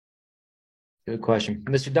you, sir. Good question,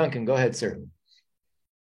 Mr. Duncan. Go ahead, sir.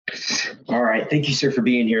 All right. Thank you, sir, for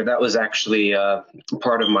being here. That was actually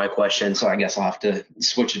part of my question, so I guess I'll have to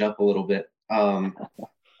switch it up a little bit.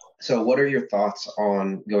 So what are your thoughts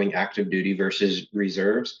on going active duty versus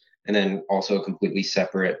reserves? And then also a completely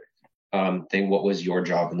separate thing, what was your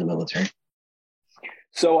job in the military?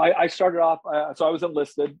 So I started off, so I was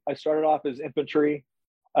enlisted. I started off as infantry.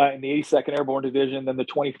 in the 82nd Airborne Division, then the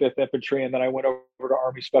 25th Infantry, and then I went over to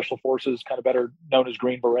Army Special Forces, kind of better known as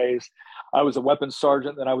Green Berets. I was a weapons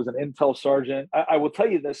sergeant, then I was an intel sergeant. I will tell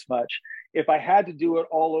you this much. If I had to do it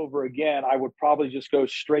all over again, I would probably just go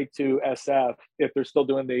straight to SF if they're still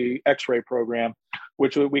doing the X-ray program,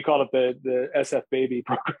 which we call it the SF baby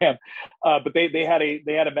program. But they had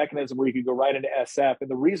a mechanism where you could go right into SF. And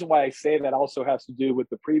the reason why I say that also has to do with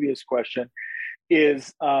the previous question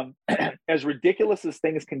is as ridiculous as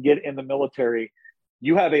things can get in the military,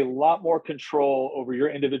 you have a lot more control over your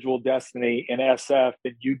individual destiny in SF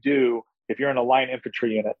than you do if you're in a line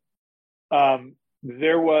infantry unit.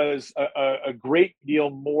 There was a great deal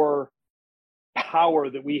more power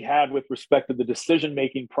that we had with respect to the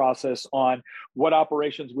decision-making process on what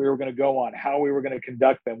operations we were going to go on, how we were going to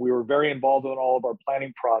conduct them. We were very involved in all of our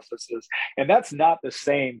planning processes. And that's not the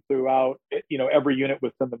same throughout, every unit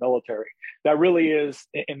within the military. That really is,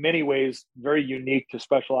 in many ways, very unique to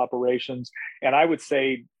special operations. And I would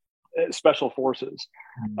say special forces.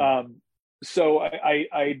 Mm-hmm. So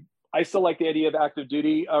I still like the idea of active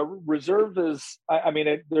duty. Reserve is,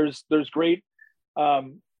 there's great,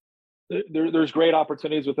 there's great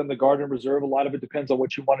opportunities within the Guard and Reserve. A lot of it depends on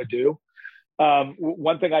what you want to do.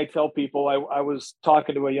 One thing I tell people, I was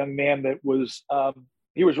talking to a young man that was,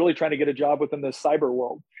 he was really trying to get a job within the cyber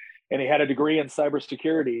world. And he had a degree in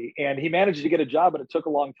cybersecurity, and he managed to get a job, but it took a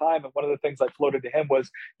long time. And one of the things I floated to him was,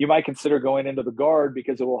 you might consider going into the Guard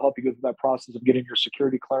because it will help you go through that process of getting your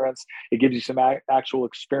security clearance. It gives you some actual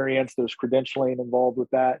experience. There's credentialing involved with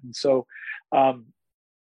that. And so I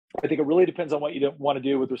think it really depends on what you want to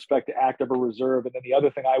do with respect to active or reserve. And then the other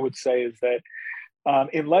thing I would say is that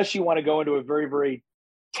unless you want to go into a very, very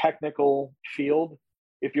technical field,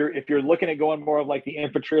 if you're looking at going more of like the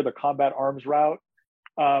infantry or the combat arms route,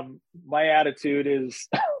 my attitude is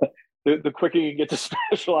the quicker you get to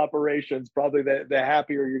special operations, probably the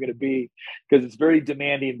happier you're going to be, because it's very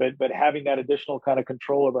demanding, but having that additional kind of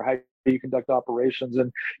control over how you conduct operations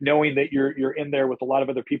and knowing that you're in there with a lot of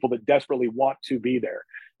other people that desperately want to be there.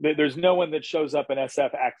 There's no one that shows up in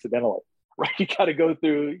SF accidentally, right? You got to go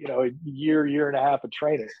through, a year and a half of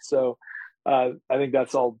training. So I think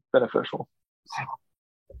that's all beneficial.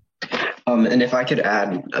 And if I could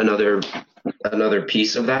add another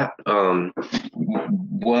piece of that,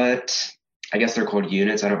 what, I guess they're called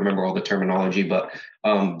units. I don't remember all the terminology, but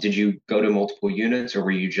did you go to multiple units, or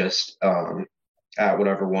were you just at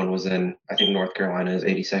whatever one was in, I think North Carolina is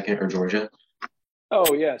 82nd or Georgia?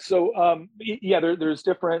 Oh yeah. So there's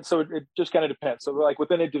different, so it just kind of depends. So like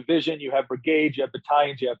within a division, you have brigades, you have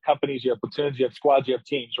battalions, you have companies, you have platoons, you have squads, you have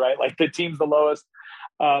teams, right? Like the team's the lowest.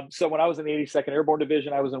 So when I was in the 82nd Airborne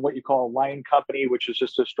Division, I was in what you call a line company, which is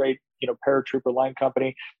just a straight, paratrooper line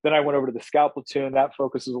company. Then I went over to the scout platoon. That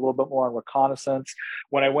focuses a little bit more on reconnaissance.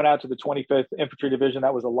 When I went out to the 25th Infantry Division,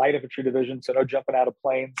 that was a light infantry division, so no jumping out of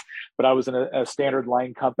planes, but I was in a standard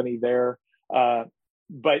line company there.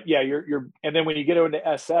 But yeah, and then when you get into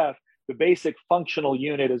SF, the basic functional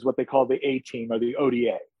unit is what they call the A team or the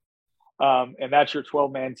ODA. And that's your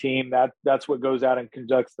 12-man team. That's what goes out and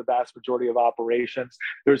conducts the vast majority of operations.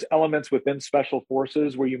 There's elements within special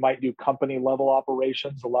forces where you might do company level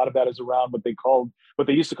operations. A lot of that is around what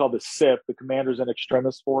they used to call the CIF, the Commanders in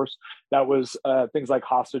Extremis Force. That was things like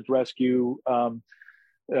hostage rescue,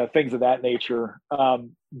 things of that nature.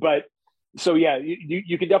 But so yeah,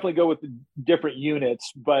 you can definitely go with the different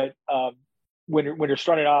units, but when you're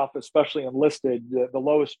starting off, especially enlisted, the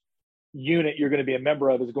lowest unit you're going to be a member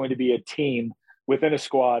of is going to be a team within a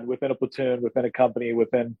squad, within a platoon, within a company,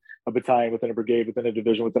 within a battalion, within a brigade, within a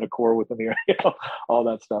division, within a corps, within the all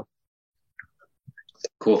that stuff.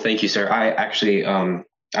 Cool, thank you, sir. I actually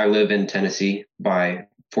I live in Tennessee by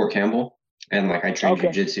Fort Campbell, and I train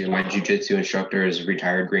jiu-jitsu. My jiu-jitsu instructor is a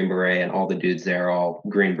retired Green Beret, and all the dudes there are all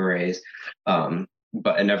Green Berets.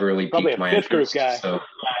 But it never really piqued my interest. Guy. So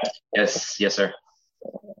yes, sir.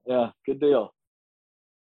 Yeah, good deal.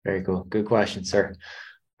 Very cool. Good question, sir.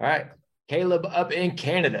 All right. Caleb up in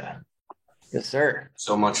Canada. Yes, sir.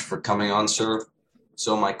 So much for coming on, sir.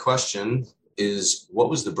 So my question is, what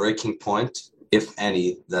was the breaking point, if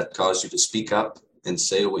any, that caused you to speak up and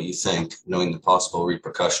say what you think, knowing the possible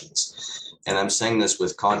repercussions? And I'm saying this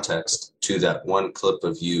with context to that one clip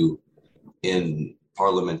of you in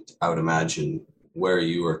Parliament, I would imagine, where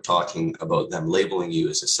you were talking about them labeling you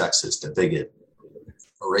as a sexist, a bigot,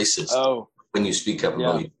 a racist, when you speak up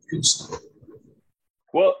about your views.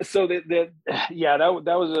 Well, so that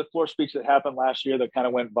was a floor speech that happened last year that kind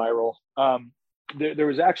of went viral. There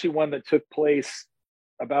was actually one that took place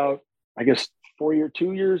about, I guess, 2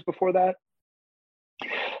 years before that.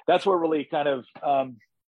 That's what really kind of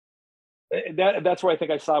that's where I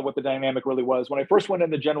think I saw what the dynamic really was. When I first went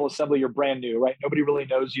in the General Assembly, you're brand new, right? Nobody really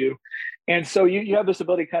knows you. And so you have this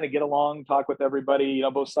ability to kind of get along, talk with everybody, you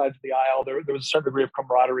know, both sides of the aisle. There was a certain degree of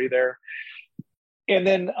camaraderie there. And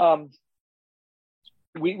then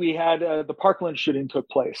we had the Parkland shooting took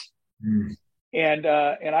place. And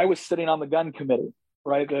I was sitting on the gun committee,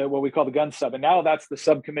 right? What we call the gun sub. And now that's the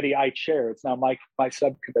subcommittee I chair. It's now my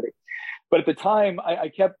subcommittee. But at the time, I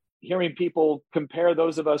kept hearing people compare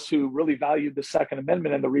those of us who really valued the Second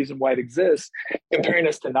Amendment and the reason why it exists, comparing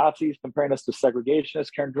us to Nazis, comparing us to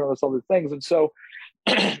segregationists, comparing us to other things. And so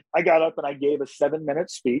I got up and I gave a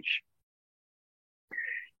 7-minute speech.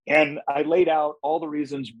 And I laid out all the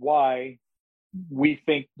reasons why we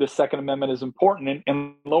think the Second Amendment is important.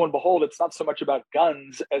 And lo and behold, it's not so much about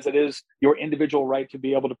guns as it is your individual right to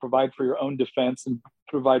be able to provide for your own defense and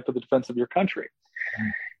provide for the defense of your country.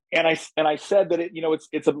 And I said that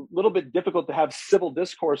it's a little bit difficult to have civil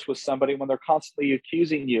discourse with somebody when they're constantly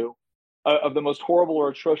accusing you of the most horrible or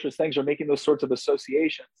atrocious things, or making those sorts of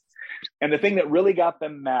associations. And the thing that really got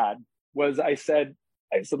them mad was I said,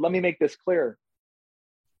 let me make this clear.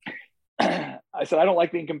 I said, I don't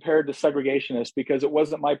like being compared to segregationists because it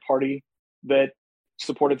wasn't my party that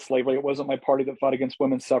supported slavery. It wasn't my party that fought against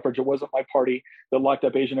women's suffrage. It wasn't my party that locked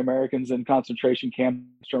up Asian Americans in concentration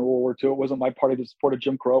camps during World War II. It wasn't my party that supported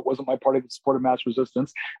Jim Crow. It wasn't my party that supported mass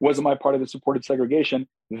resistance. It wasn't my party that supported segregation.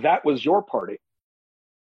 That was your party.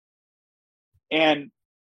 And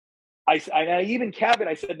I even caveat,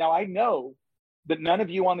 I said, now I know that none of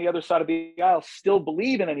you on the other side of the aisle still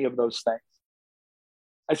believe in any of those things.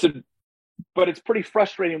 I said, but it's pretty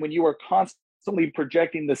frustrating when you are constantly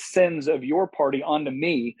projecting the sins of your party onto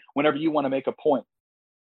me whenever you want to make a point.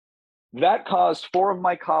 That caused 4 of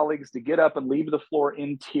my colleagues to get up and leave the floor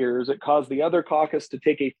in tears. It caused the other caucus to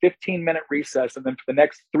take a 15-minute recess. And then for the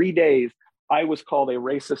next 3 days, I was called a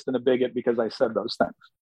racist and a bigot because I said those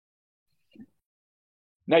things.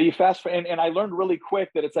 Now you fast forward, and I learned really quick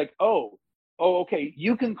that it's like, okay,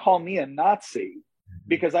 you can call me a Nazi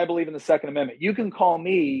because I believe in the Second Amendment. You can call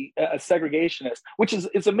me a segregationist, which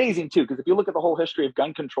is amazing too, because if you look at the whole history of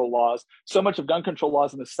gun control laws, so much of gun control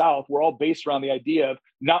laws in the South were all based around the idea of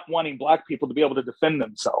not wanting Black people to be able to defend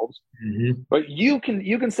themselves. But you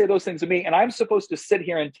can say those things to me, and I'm supposed to sit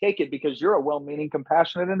here and take it because you're a well-meaning,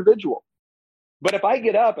 compassionate individual. But if I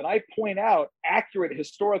get up and I point out accurate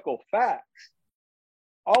historical facts,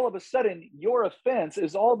 all of a sudden your offense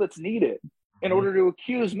is all that's needed in order to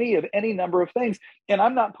accuse me of any number of things. And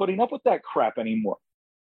I'm not putting up with that crap anymore.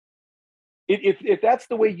 If that's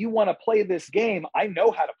the way you want to play this game, I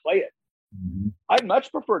know how to play it. I'd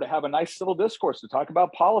much prefer to have a nice civil discourse to talk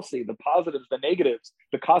about policy, the positives, the negatives,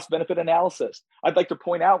 the cost-benefit analysis. I'd like to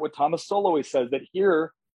point out what Thomas Sowell always says, that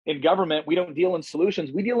here in government, we don't deal in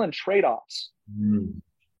solutions, we deal in trade-offs.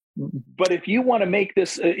 But if you want to make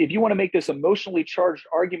this, emotionally charged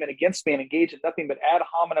argument against me and engage in nothing but ad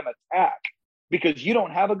hominem attack because you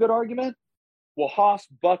don't have a good argument, well, Haas,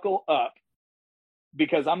 buckle up,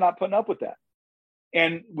 because I'm not putting up with that.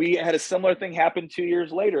 And we had a similar thing happen 2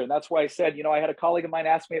 years later. And that's why I said, I had a colleague of mine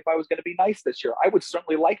ask me if I was going to be nice this year. I would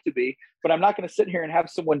certainly like to be, but I'm not going to sit here and have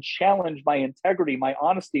someone challenge my integrity, my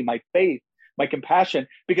honesty, my faith, my compassion,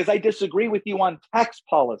 because I disagree with you on tax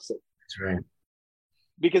policy. That's right.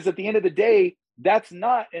 Because at the end of the day, that's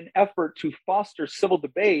not an effort to foster civil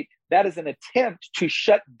debate. That is an attempt to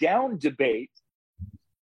shut down debate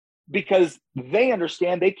because they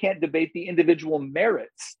understand they can't debate the individual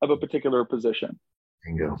merits of a particular position.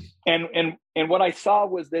 Bingo. And what I saw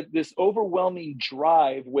was that this overwhelming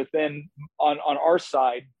drive within on our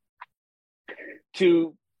side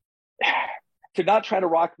to not try to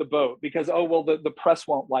rock the boat because, the press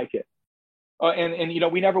won't like it.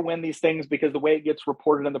 And we never win these things because the way it gets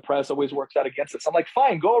reported in the press always works out against us. I'm like,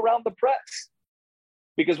 fine, go around the press.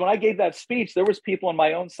 Because when I gave that speech, there was people on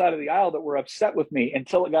my own side of the aisle that were upset with me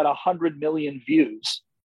until it got 100 million views.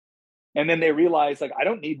 And then they realized, I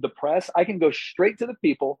don't need the press. I can go straight to the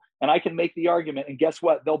people and I can make the argument. And guess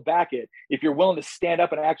what? They'll back it if you're willing to stand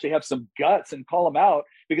up and actually have some guts and call them out.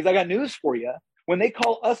 Because I got news for you. When they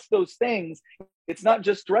call us those things, it's not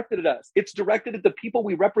just directed at us. It's directed at the people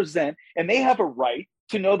we represent. And they have a right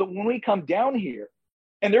to know that when we come down here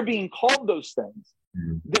and they're being called those things,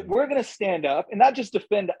 that we're going to stand up and not just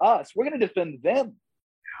defend us. We're going to defend them.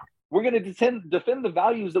 We're going to defend the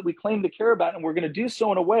values that we claim to care about. And we're going to do so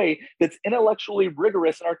in a way that's intellectually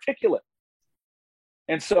rigorous and articulate.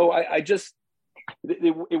 And so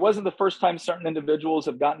it wasn't the first time certain individuals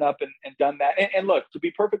have gotten up and done that. And look, to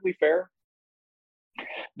be perfectly fair,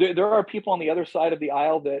 there are people on the other side of the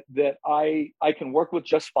aisle that I can work with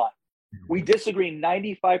just fine. We disagree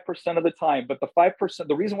 95% of the time, but the 5%,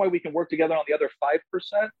 the reason why we can work together on the other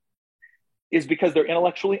 5% is because they're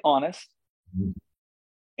intellectually honest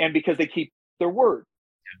and because they keep their word.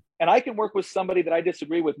 And I can work with somebody that I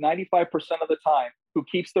disagree with 95% of the time who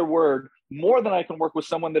keeps their word more than I can work with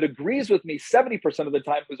someone that agrees with me 70% of the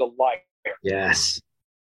time who's a liar. Yes.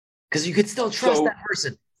 Because you can still trust that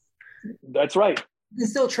person. That's right. You can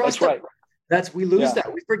still trust them. Right. We lose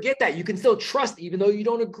that. We forget that. You can still trust, even though you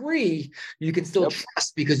don't agree. You can still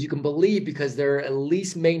trust because you can believe, because they're at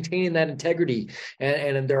least maintaining that integrity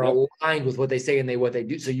and they're aligned with what they say and what they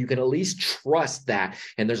do. So you can at least trust that.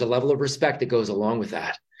 And there's a level of respect that goes along with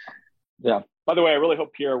that. Yeah. By the way, I really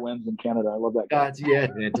hope Pierre wins in Canada. I love that guy.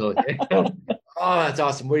 Oh, that's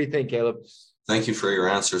awesome. What do you think, Caleb? Thank you for your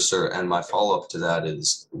answer, sir. And my follow-up to that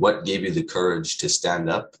is, what gave you the courage to stand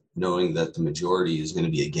up, knowing that the majority is going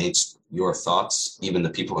to be against your thoughts, even the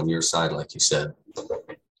people on your side, like you said?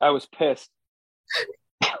 I was pissed.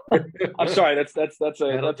 I'm sorry. That's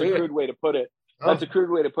a crude way to put it. That's a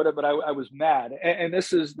crude way to put it, but I was mad. And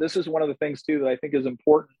this is one of the things too that I think is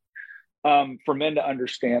important for men to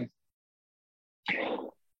understand.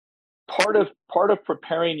 Part of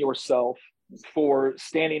preparing yourself for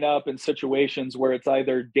standing up in situations where it's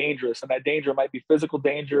either dangerous, and that danger might be physical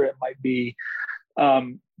danger, it might be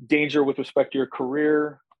danger with respect to your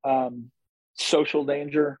career, social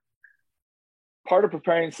danger. Part of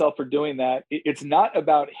preparing yourself for doing that, it's not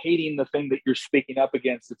about hating the thing that you're speaking up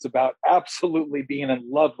against. It's about absolutely being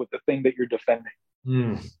in love with the thing that you're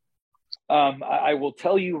defending. I will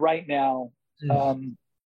tell you right now,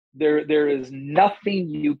 there is nothing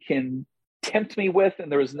you can tempt me with,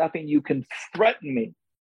 and there is nothing you can threaten me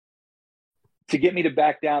to get me to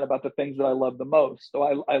back down about the things that I love the most.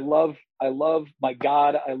 So I love my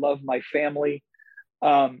God. I love my family.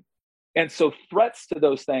 And so threats to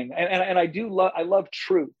those things, and I love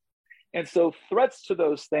truth. And so threats to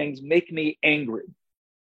those things make me angry.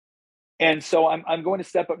 And so I'm going to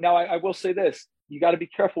step up. Now, I will say this, you got to be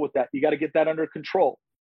careful with that. You got to get that under control,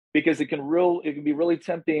 because it can be really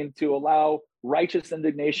tempting to allow righteous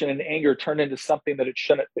indignation and anger turn into something that it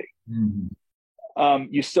shouldn't be.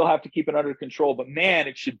 You still have to keep it under control, but man,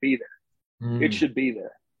 it should be there. It should be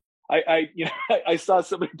there. I saw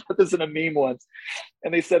somebody put this in a meme once,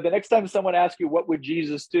 and they said, the next time someone asks you, what would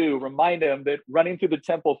Jesus do? Remind them that running through the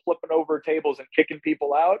temple, flipping over tables and kicking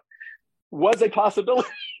people out was a possibility.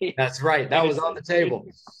 That's right. That was on the table.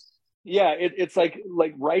 It's like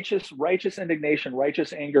righteous indignation,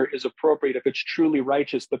 righteous anger is appropriate if it's truly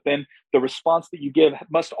righteous, but then the response that you give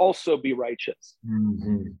must also be righteous.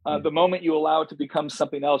 The moment you allow it to become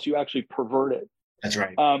something else, you actually pervert it. That's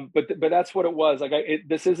right. But that's what it was. Like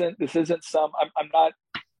this isn't some.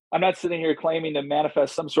 I'm not sitting here claiming to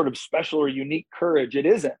manifest some sort of special or unique courage. It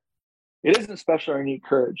isn't. It isn't special or unique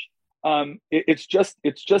courage. It's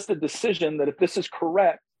just a decision that if this is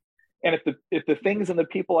correct, and if the things and the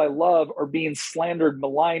people I love are being slandered,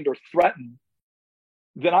 maligned, or threatened,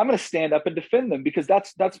 then I'm going to stand up and defend them, because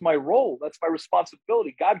that's my role. That's my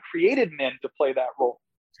responsibility. God created men to play that role.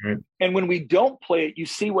 Right. And when we don't play it, you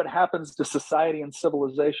see what happens to society and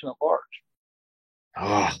civilization at large.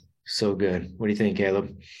 Oh, so good. What do you think,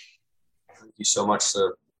 Caleb? Thank you so much,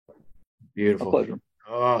 sir. Beautiful. My pleasure.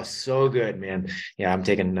 Oh, so good, man. Yeah, I'm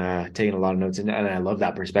taking a lot of notes, and I love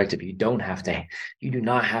that perspective. You do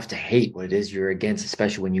not have to hate what it is you're against,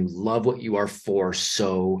 especially when you love what you are for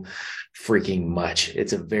so freaking much.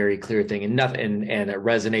 It's a very clear thing, and it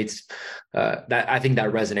resonates. I think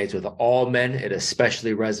that resonates with all men. It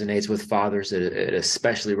especially resonates with fathers. It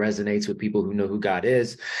especially resonates with people who know who God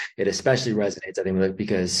is. It especially resonates, I think,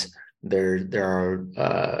 because there are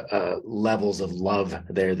levels of love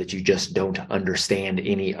there that you just don't understand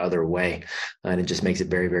any other way, and it just makes it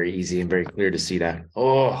very, very easy and very clear to see that.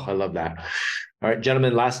 Oh, I love that. All right,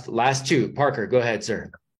 gentlemen, last two. Parker, go ahead, sir.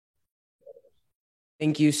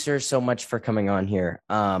 Thank you, sir, so much for coming on here.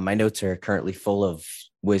 My notes are currently full of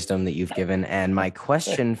wisdom that you've given, and my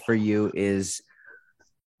question for you is,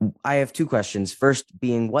 I have two questions. First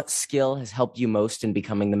being, what skill has helped you most in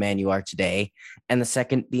becoming the man you are today? And the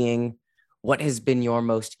second being, what has been your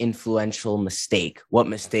most influential mistake? What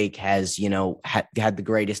mistake has, had the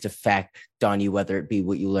greatest effect on you, whether it be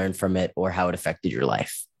what you learned from it or how it affected your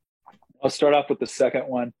life? I'll start off with the second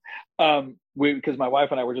one. Because my wife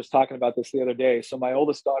and I were just talking about this the other day. So my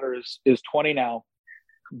oldest daughter is 20 now,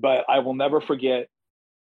 but I will never forget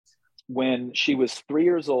when she was 3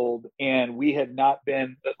 years old and we had not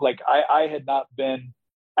been, I had not been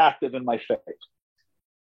active in my faith.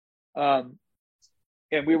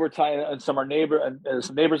 and we were tying, and some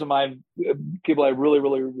neighbors of mine, people I really,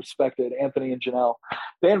 really respected, Anthony and Janelle,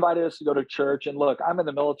 they invited us to go to church. And look, I'm in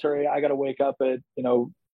the military. I got to wake up at,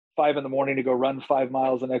 5 a.m. to go run 5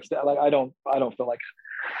 miles the next day. Like, I don't feel like it.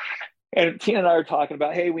 And Tina and I are talking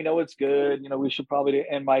about, hey, we know it's good. We should probably do.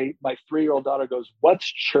 And my 3-year-old daughter goes, "What's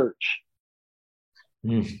church?"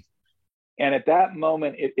 And at that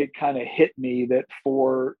moment, it kind of hit me that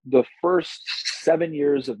for the first 7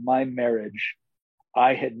 years of my marriage,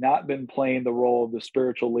 I had not been playing the role of the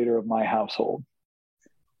spiritual leader of my household.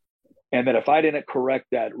 And that if I didn't correct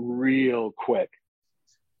that real quick,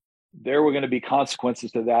 there were going to be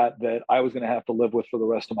consequences to that I was going to have to live with for the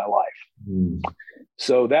rest of my life.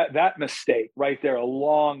 So that mistake right there, a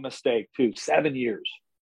long mistake too, 7 years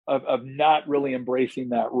of not really embracing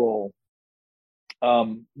that role.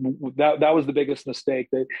 That was the biggest mistake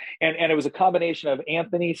and it was a combination of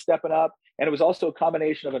Anthony stepping up, and it was also a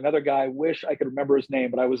combination of another guy. I wish I could remember his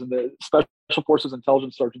name, but I was in the Special Forces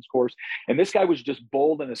Intelligence Sergeant's course, and this guy was just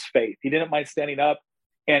bold in his faith. He didn't mind standing up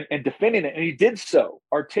and defending it, and he did so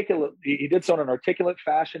articulate. He did so in an articulate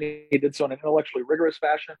fashion. He did so in an intellectually rigorous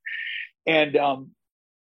fashion, and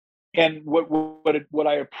what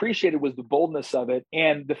I appreciated was the boldness of it,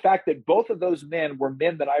 and the fact that both of those men were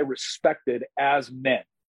men that I respected as men.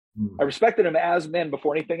 I respected them as men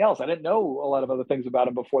before anything else. I didn't know a lot of other things about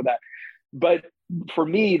them before that, but for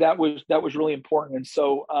me, that was really important. And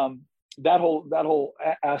so that whole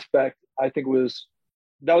aspect, I think,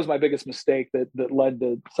 that was my biggest mistake that led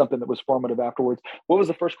to something that was formative afterwards. What was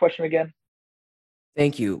the first question again?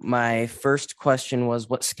 Thank you. My first question was,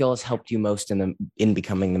 what skill has helped you most in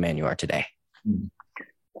becoming the man you are today?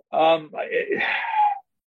 I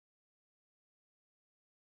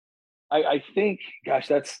think, gosh,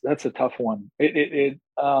 that's a tough one. I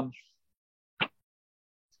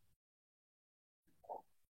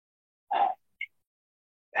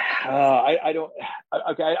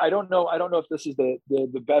don't know. I don't know if this is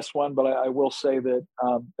the best one, but I will say that,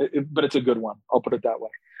 but it's a good one. I'll put it that way.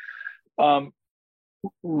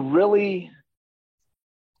 Really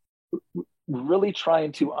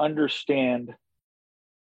trying to understand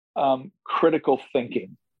critical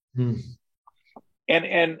thinking.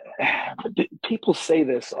 And people say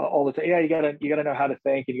this all the time. Yeah, you gotta know how to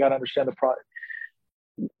think, and you gotta understand the product.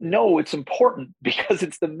 No, it's important because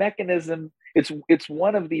it's the mechanism. It's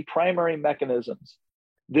one of the primary mechanisms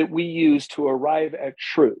that we use to arrive at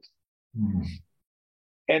truth.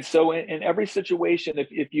 And so in every situation,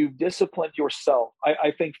 if you've disciplined yourself,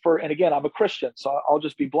 I think and again, I'm a Christian, so I'll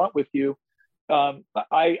just be blunt with you.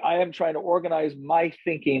 I am trying to organize my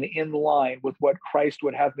thinking in line with what Christ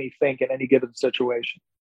would have me think in any given situation.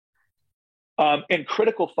 And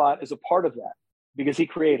critical thought is a part of that because he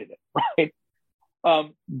created it,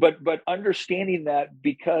 right? But understanding that,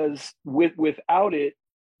 because without it,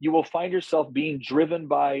 you will find yourself being driven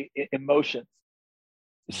by emotions.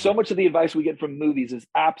 So much of the advice we get from movies is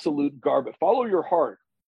absolute garbage. Follow your heart.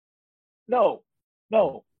 No,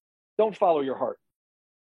 don't follow your heart.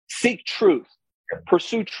 Seek truth.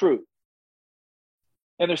 Pursue truth.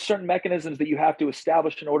 And there's certain mechanisms that you have to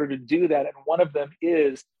establish in order to do that. And one of them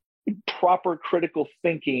is proper critical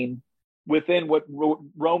thinking within what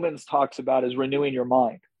Romans talks about as renewing your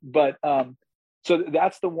mind. But so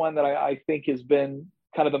that's the one that I think has been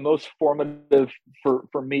kind of the most formative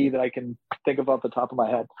for me that I can think of off the top of my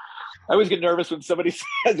head. I always get nervous when somebody says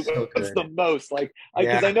what's the most,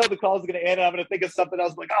 because I know the call is going to end and I'm going to think of something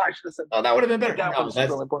else. Like, I should have said, that would have been better. That was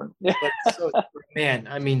really important. Yeah. Man,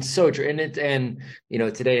 I mean, so true. And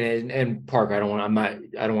today, and Parker, I don't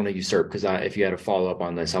want to usurp, because if you had a follow up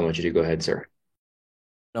on this, I want you to go ahead, sir.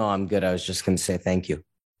 No, I'm good. I was just going to say thank you.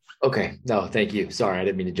 Okay. No, thank you. Sorry, I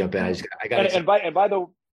didn't mean to jump in. I got. And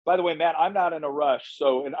by the way, Matt, I'm not in a rush.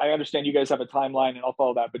 So, and I understand you guys have a timeline, and I'll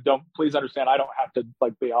follow that. But please understand, I don't have to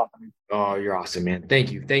be off. Oh, you're awesome, man.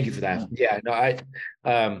 Thank you for that. Yeah. No,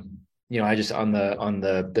 I just on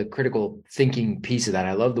the critical thinking piece of that,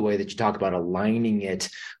 I love the way that you talk about aligning it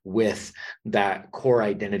with that core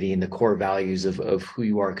identity and the core values of who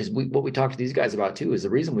you are. Because what we talk to these guys about too is the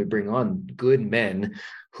reason we bring on good men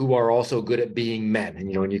who are also good at being men. And,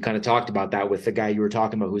 and you kind of talked about that with the guy you were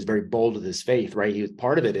talking about, who was very bold with his faith, right? He was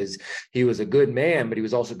part of it is he was a good man, but he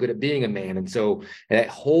was also good at being a man. And so it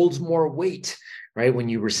holds more weight, right? When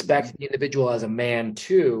you respect the individual as a man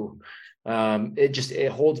too,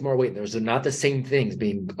 it holds more weight. Those are not the same things,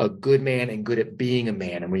 being a good man and good at being a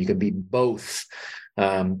man. And when you can be both,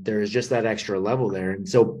 there's just that extra level there. And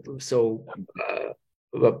so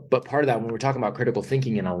But part of that, when we're talking about critical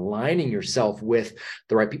thinking and aligning yourself with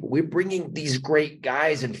the right people, we're bringing these great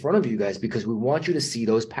guys in front of you guys because we want you to see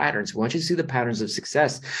those patterns. We want you to see the patterns of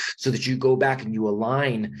success so that you go back and you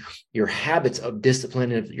align your habits of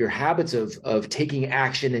discipline, and your habits of taking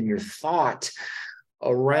action, and your thought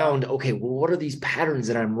around, okay, well, what are these patterns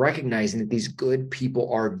that I'm recognizing that these good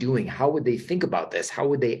people are doing? How would they think about this? How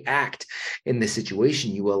would they act in this situation?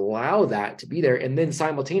 You allow that to be there. And then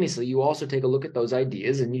simultaneously, you also take a look at those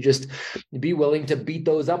ideas and you just be willing to beat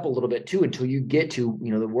those up a little bit too, until you get to,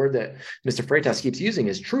 the word that Mr. Freitas keeps using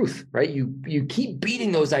is truth, right? You keep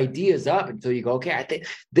beating those ideas up until you go, okay, I think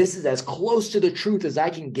this is as close to the truth as I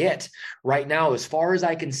can get right now, as far as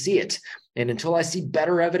I can see it. And until I see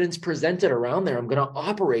better evidence presented around there, I'm going to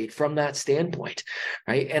operate from that standpoint,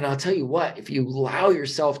 right? And I'll tell you what, if you allow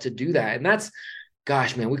yourself to do that, and that's,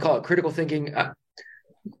 gosh, man, we call it critical thinking.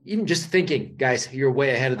 Even just thinking, guys, you're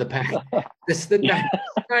way ahead of the pack. The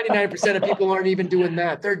 99% of people aren't even doing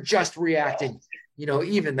that. They're just reacting.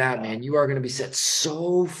 Even that, man, you are going to be set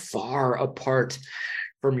so far apart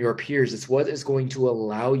from your peers. It's what is going to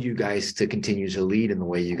allow you guys to continue to lead in the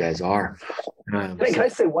way you guys are. Can I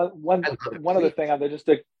say one other thing on there, just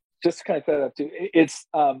to kind of set it up too? It's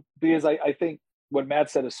because I think what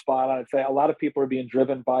Matt said is spot on. I'd say a lot of people are being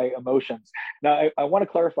driven by emotions. Now, I want to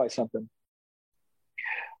clarify something.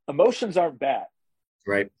 Emotions aren't bad,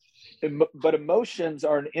 right? But emotions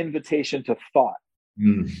are an invitation to thought.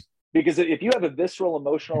 Because if you have a visceral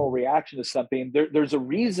emotional reaction to something, there's a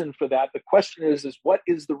reason for that. The question is what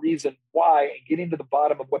is the reason why, and getting to the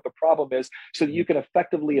bottom of what the problem is so that you can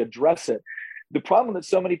effectively address it. The problem that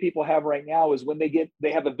so many people have right now is when they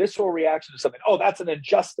have a visceral reaction to something. Oh, that's an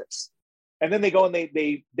injustice. And then they go and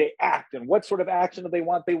they act. And what sort of action do they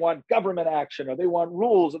want? They want government action, or they want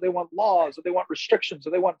rules, or they want laws, or they want restrictions,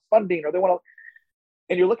 or they want funding, or they want.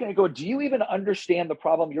 And you're looking at go, do you even understand the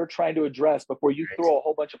problem you're trying to address before you throw a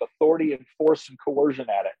whole bunch of authority and force and coercion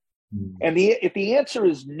at it? And if the answer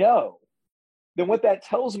is no, then what that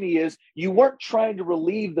tells me is you weren't trying to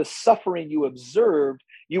relieve the suffering you observed.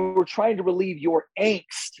 You were trying to relieve your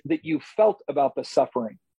angst that you felt about the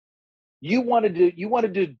suffering. You wanted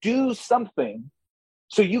to do something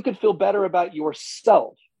so you could feel better about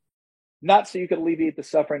yourself, not so you could alleviate the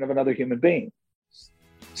suffering of another human being.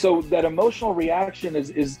 So that emotional reaction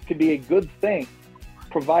can be a good thing,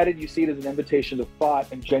 provided you see it as an invitation to thought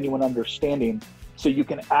and genuine understanding, so you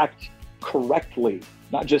can act correctly,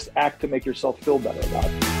 not just act to make yourself feel better about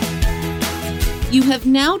it. You have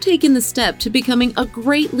now taken the step to becoming a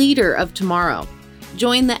great leader of tomorrow.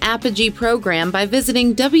 Join the Apogee program by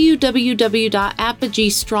visiting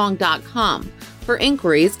www.apogeestrong.com. For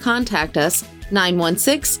inquiries, contact us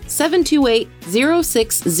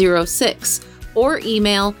 916-728-0606 or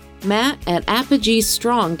email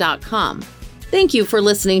matt@apogeestrong.com. Thank you for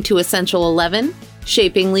listening to Essential 11,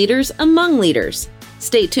 Shaping Leaders Among Leaders.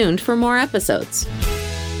 Stay tuned for more episodes.